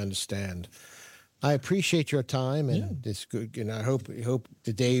 I understand. I appreciate your time, and it's good. And I hope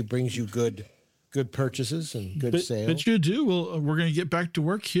the day brings you good purchases and good sales. But you do. Well, we're going to get back to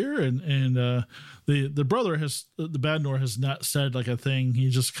work here, and the brother the Badnor has not said like a thing.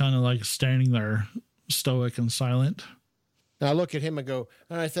 He's just kind of like standing there, stoic and silent. And I look at him and go,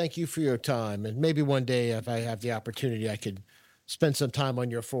 all right, thank you for your time. And maybe one day, if I have the opportunity, I could spend some time on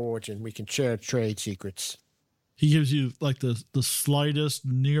your forge and we can share trade secrets. He gives you like the slightest,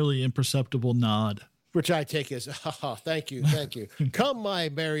 nearly imperceptible nod. Which I take as, thank you. Come, my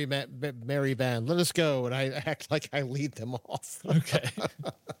merry band, let us go. And I act like I lead them off. Okay.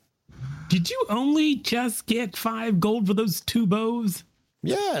 Did you only just get 5 gold for those 2 bows?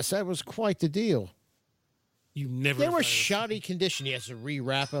 Yes, that was quite the deal. You never. They were shoddy condition. He has to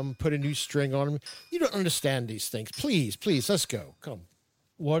rewrap them, put a new string on them. You don't understand these things. Please, let's go. Come.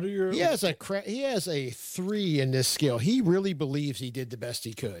 What are your? He has a 3 in this skill. He really believes he did the best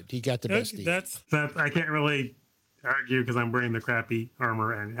he could. He got the best he could. That I can't really argue because I'm wearing the crappy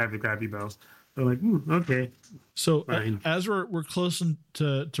armor and have the crappy bow. So like, okay. So as we're close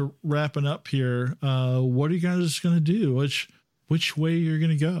to wrapping up here, what are you guys going to do? Which way you're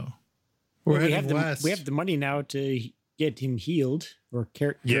going to go? We have the money now to get him healed or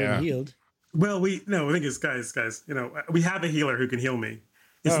get him healed. Well, the thing is, guys, we have a healer who can heal me.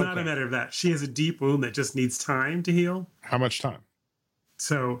 It's not a matter of that. She has a deep wound that just needs time to heal. How much time?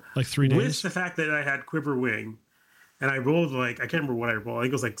 So like 3 days. With the fact that I had Quiverwing, and I rolled I can't remember what I rolled. I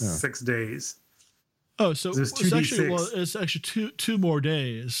think it was 6 days. Oh, so it's actually two more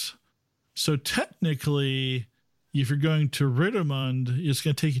days. So technically, if you're going to Rittermund, it's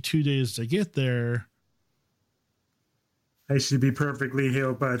going to take you 2 days to get there. I should be perfectly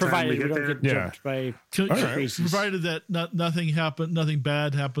healed by the time we get there. Jumped by provided that nothing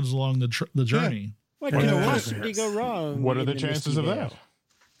bad happens along the journey. What could possibly go wrong? What are the chances of that?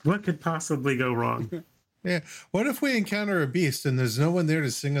 What could possibly go wrong? Yeah. What if we encounter a beast and there's no one there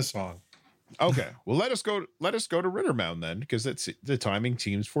to sing a song? Okay. Well, let us go to Rittermount then, because the timing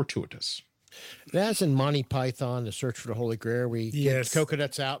seems fortuitous. That's in Monty Python, The Search for the Holy Grail. We get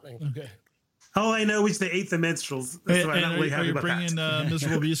coconuts out. All I know is they ate the minstrels. That's why I'm not really happy about that. Are you bringing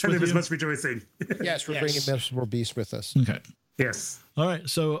Miserable Beast with you? There was much rejoicing. Yes, we're bringing Miserable Beast with us. Okay. Yes. All right.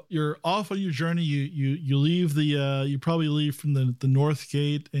 So you're off on your journey. You leave you probably leave from the north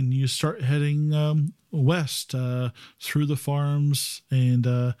gate and you start heading west through the farms and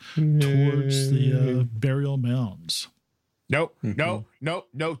towards the burial mounds. No. Don't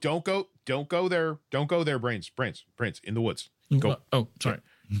go there. Don't go there, Brains. In the woods. Go. Oh, sorry.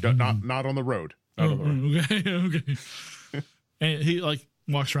 Not on the road. Okay. And he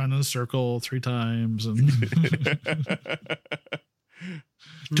walks around in a circle 3 times and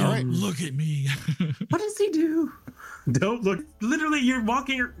don't look at me. What does he do? Don't look. Literally, you're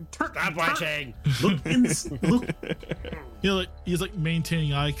walking. Stop watching. Look. He's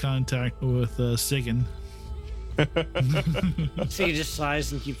maintaining eye contact with Sigyn. So he just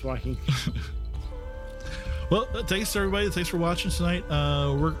sighs and keeps walking. Well, thanks everybody. Thanks for watching tonight.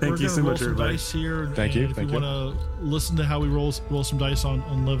 We're going to roll some dice here. Thank you. If you want to listen to how we roll some dice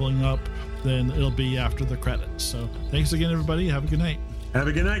on leveling up, then it'll be after the credits. So thanks again, everybody. Have a good night. Have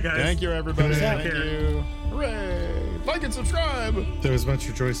a good night, guys. Thank you, everybody. Thank you. Hooray! Like and subscribe. There was much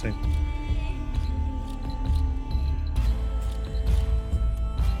rejoicing.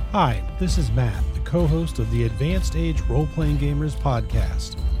 Hi, this is Matt, the co-host of the Advanced Age Role-Playing Gamers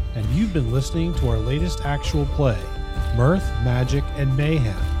podcast, and you've been listening to our latest actual play, Mirth, Magic, and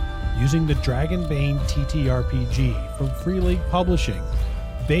Mayhem, using the Dragonbane TTRPG from Free League Publishing,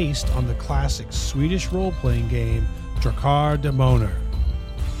 based on the classic Swedish role-playing game Drakar Demoner.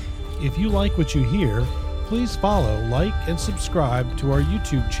 If you like what you hear, please follow, like, and subscribe to our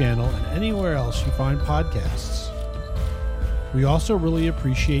YouTube channel and anywhere else you find podcasts. We also really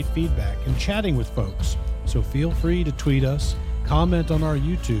appreciate feedback and chatting with folks, so feel free to tweet us, comment on our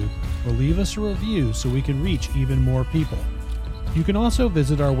YouTube, or leave us a review so we can reach even more people. You can also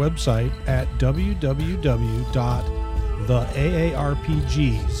visit our website at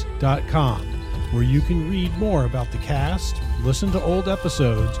www.theaarpgs.com, where you can read more about the cast, listen to old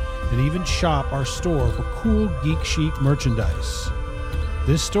episodes, and even shop our store for cool Geek Chic merchandise.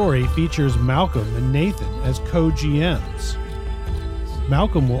 This story features Malcolm and Nathan as co-GMs.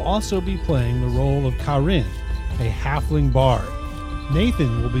 Malcolm will also be playing the role of Karyn, a Halfling Bard.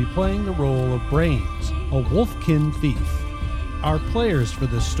 Nathan will be playing the role of Brains, a Wolfkin Thief. Our players for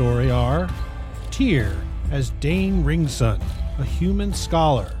this story are Tyr as Dane Ringson, a human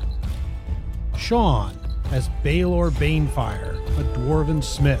scholar. Sean as Balor Banefire, a Dwarven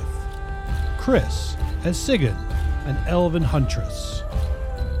Smith. Chris as Sigyn, an Elven Huntress.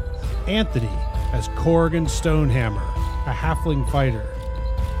 Anthony as Korgan Stonehammer, a Halfling Fighter.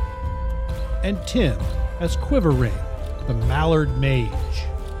 And Tim as Quiverwing, the Mallard Mage.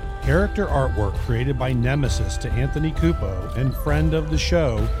 Character artwork created by Nemesis to Anthony Cupo and friend of the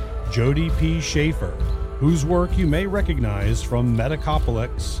show, Jody P. Schaefer, whose work you may recognize from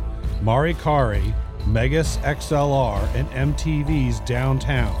Metacopolis, Marikari, Megas XLR, and MTV's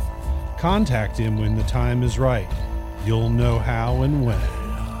Downtown. Contact him when the time is right. You'll know how and when.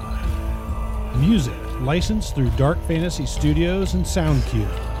 Music licensed through Dark Fantasy Studios and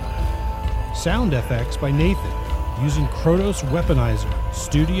SoundCube. Sound effects by Nathan, using Krotos Weaponizer,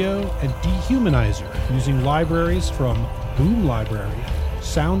 Studio, and Dehumanizer, using libraries from Boom Library,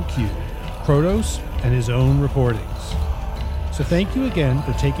 SoundCube, Krotos, and his own recordings. So thank you again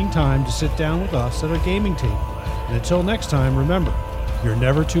for taking time to sit down with us at our gaming table. And until next time, remember, You're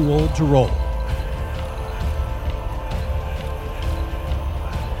never too old to roll.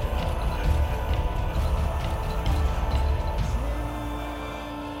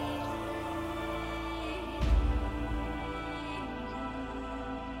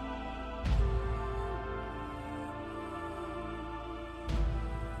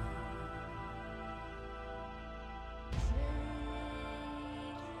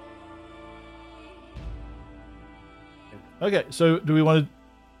 Okay, so do we want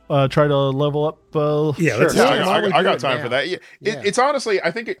to try to level up? Yeah, Sure. let's I got time for that. It's honestly,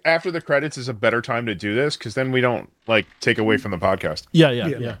 I think after the credits is a better time to do this because then we don't like take away from the podcast.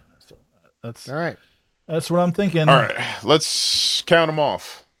 Yeah. So that's All right. That's what I'm thinking. All right, let's count them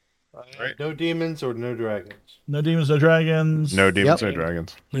off. Right. No demons or no dragons. No demons, no dragons. No demons, no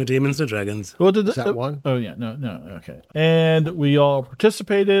dragons. No demons, no dragons. What did Is that one? Oh yeah, no. Okay, and we all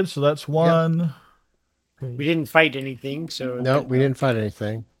participated, so that's one. We didn't fight anything, so No, we didn't find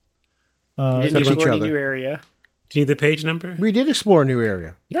anything. we didn't except each explore any other. new area. Do you need the page number? We did explore a new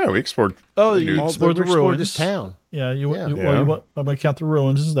area. Yeah, we explored. Oh, you Dudes. explored the We explored ruins. this town. Yeah, you Yeah. want? I'm gonna count the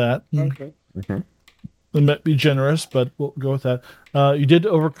ruins as that. Okay. It might be generous, but we'll go with that. You did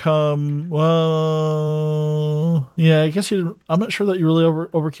overcome. Well, yeah, I guess you. Didn't, I'm not sure that you really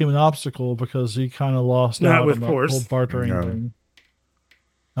overcame an obstacle because you kind of lost Not out with on the force. whole bartering No. thing.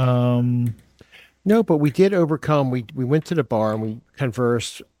 No, but we did overcome. We went to the bar and we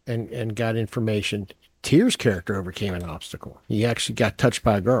conversed and got information. Tyr's character overcame an obstacle. He actually got touched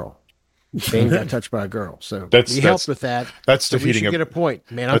by a girl. Dane got touched by a girl. So we helped with that. That's so defeating we should a get a point.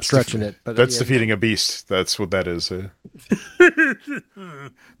 Man, I'm stretching it. But that's yeah. defeating a beast. That's what that is. The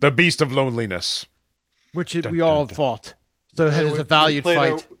beast of loneliness. Which we all fought. So it was a valiant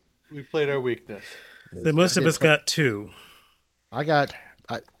fight. We played our weakness. The most of us got 2. I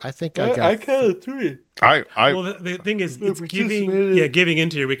think I got. I counted 3. Well, the thing is, it's giving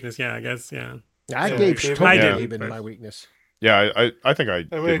into your weakness. Yeah, I guess. Yeah. I gave I totally did. my weakness. Yeah, I think I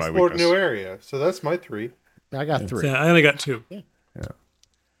And we did my explored weakness. new area, so that's my 3. I got 3. Yeah, I only got 2. Yeah.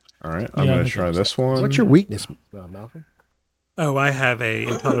 All right, I'm gonna try this one. What's your weakness, Malcolm? Oh, I have a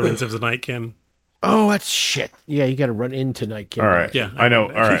intolerance of the nightkin. Oh, that's shit. Yeah, you got to run into Night King. All right. Yeah, I know. All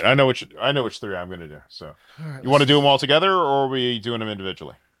right. I know which 3 I'm gonna do. So, right, you want to do them all together, or are we doing them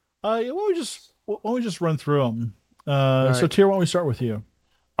individually? Why don't we just run through them? So, Tyr, why don't we start with you?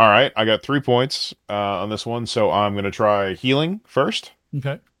 All right. I got 3 points on this one, so I'm gonna try healing first.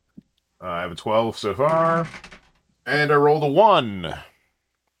 Okay. I have a 12 so far, and I rolled a 1.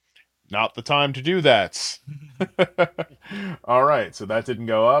 Not the time to do that. All right. So that didn't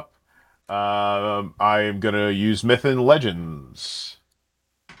go up. I'm gonna use Myth and Legends.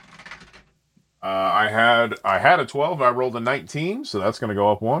 I had a 12. I rolled a 19, so that's gonna go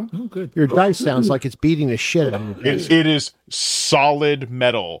up 1. Oh, good. Your dice sounds like it's beating the shit out of you. It is solid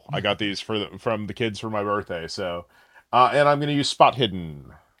metal. I got these from the kids for my birthday. So, and I'm gonna use Spot Hidden.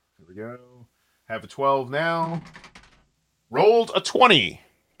 Here we go. Have a 12 now. Rolled a 20.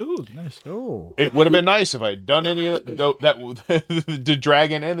 Ooh, nice. Oh, It would have been nice if I'd done any of that, the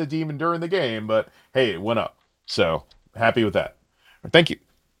dragon and the demon during the game, but hey, it went up. So happy with that. Thank you.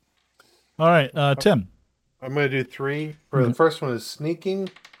 All right, Tim. I'm going to do 3. For the first one is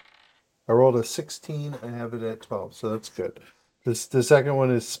sneaking. I rolled a 16. I have it at 12, so that's good. The second one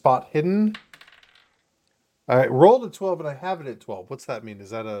is spot hidden. I rolled a 12, and I have it at 12. What's that mean?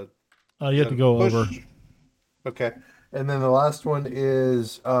 Is that a... You have to go push? over. Okay. And then the last one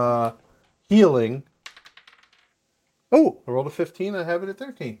is healing. Oh, I rolled a 15. I have it at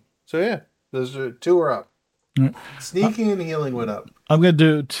 13. So yeah, those are 2 are up. Right. Sneaking and healing went up. I'm gonna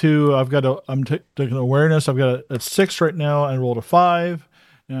do 2. I'm taking awareness. I've got a 6 right now. I rolled a 5,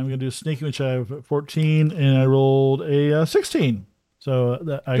 and I'm gonna do sneaking, which I have at 14, and I rolled a 16. So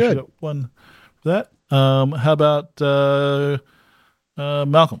that I actually got 1 for that. How about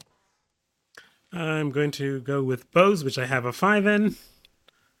Malcolm? I'm going to go with bows, which I have a 5 in.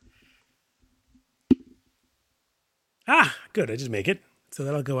 Ah, good. I just make it. So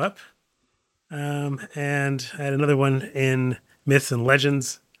that'll go up. And I had another one in Myths and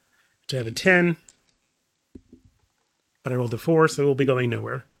Legends, which I have a 10. But I rolled a 4, so we'll be going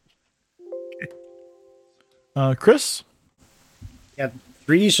nowhere. Chris? Yeah,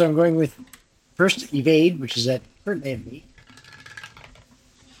 3, so I'm going with first evade, which is at currently at 8.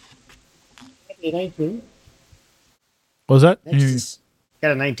 19. What was that? Next is,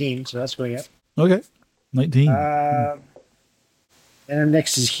 got a 19, so that's going up. Okay, 19. And our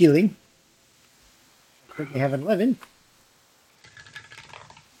next is healing. I think we have an 11.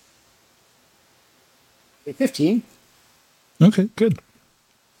 15. Okay, good.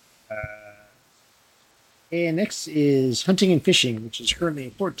 And next is hunting and fishing, which is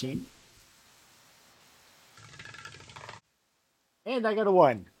currently 14. And I got a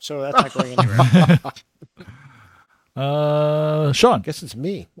 1, so that's not going anywhere. Sean. Guess it's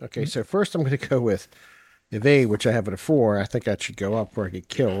me. Okay, so first I'm going to go with evade, which I have at a 4. I think that should go up before I get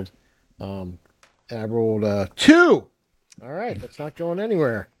killed. And I rolled a 2. All right, that's not going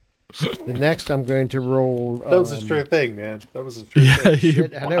anywhere. The next I'm going to roll. That was a true thing, man. That was a true thing.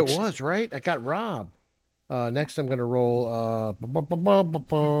 Shit, I know it was, right? I got robbed. Next I'm going to roll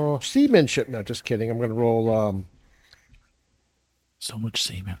seamanship. No, just kidding. I'm going to roll so much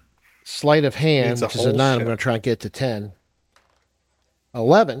seaman. Sleight of hand, which is a 9. I'm going to try and get to 10.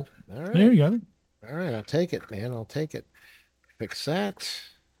 11. All right. There you go. All right, I'll take it, man. I'll take it. Fix that.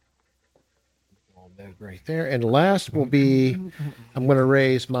 Right there. And last will be, I'm going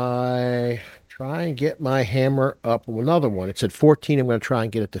to try and get my hammer up. Another one. It said 14. I'm going to try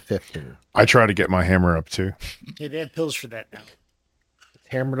and get it to 15. I try to get my hammer up too. Yeah, they have pills for that now.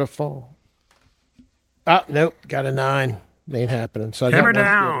 Hammer to fall. Oh, nope. Got a 9. Ain't happening. So I hammer got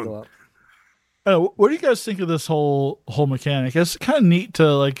down. Go up. What do you guys think of this whole mechanic? It's kind of neat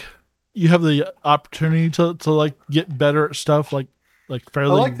to like, you have the opportunity to like get better at stuff like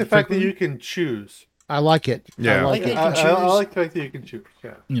fairly. I like the fact that quickly. you can choose. I like it. Yeah. I like it. I like the fact that you can choose.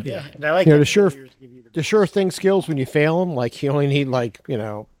 Yeah. Yeah, and I like You know, that the sure thing skills when you fail them, like you only need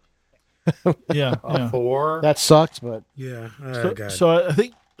Yeah. A 4. that sucks, but Yeah. So I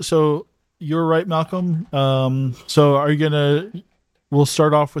think so. You're right, Malcolm. So are you we'll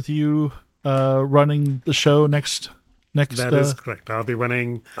start off with you running the show next. That is correct. I'll be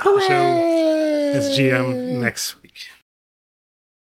running the show as GM next week.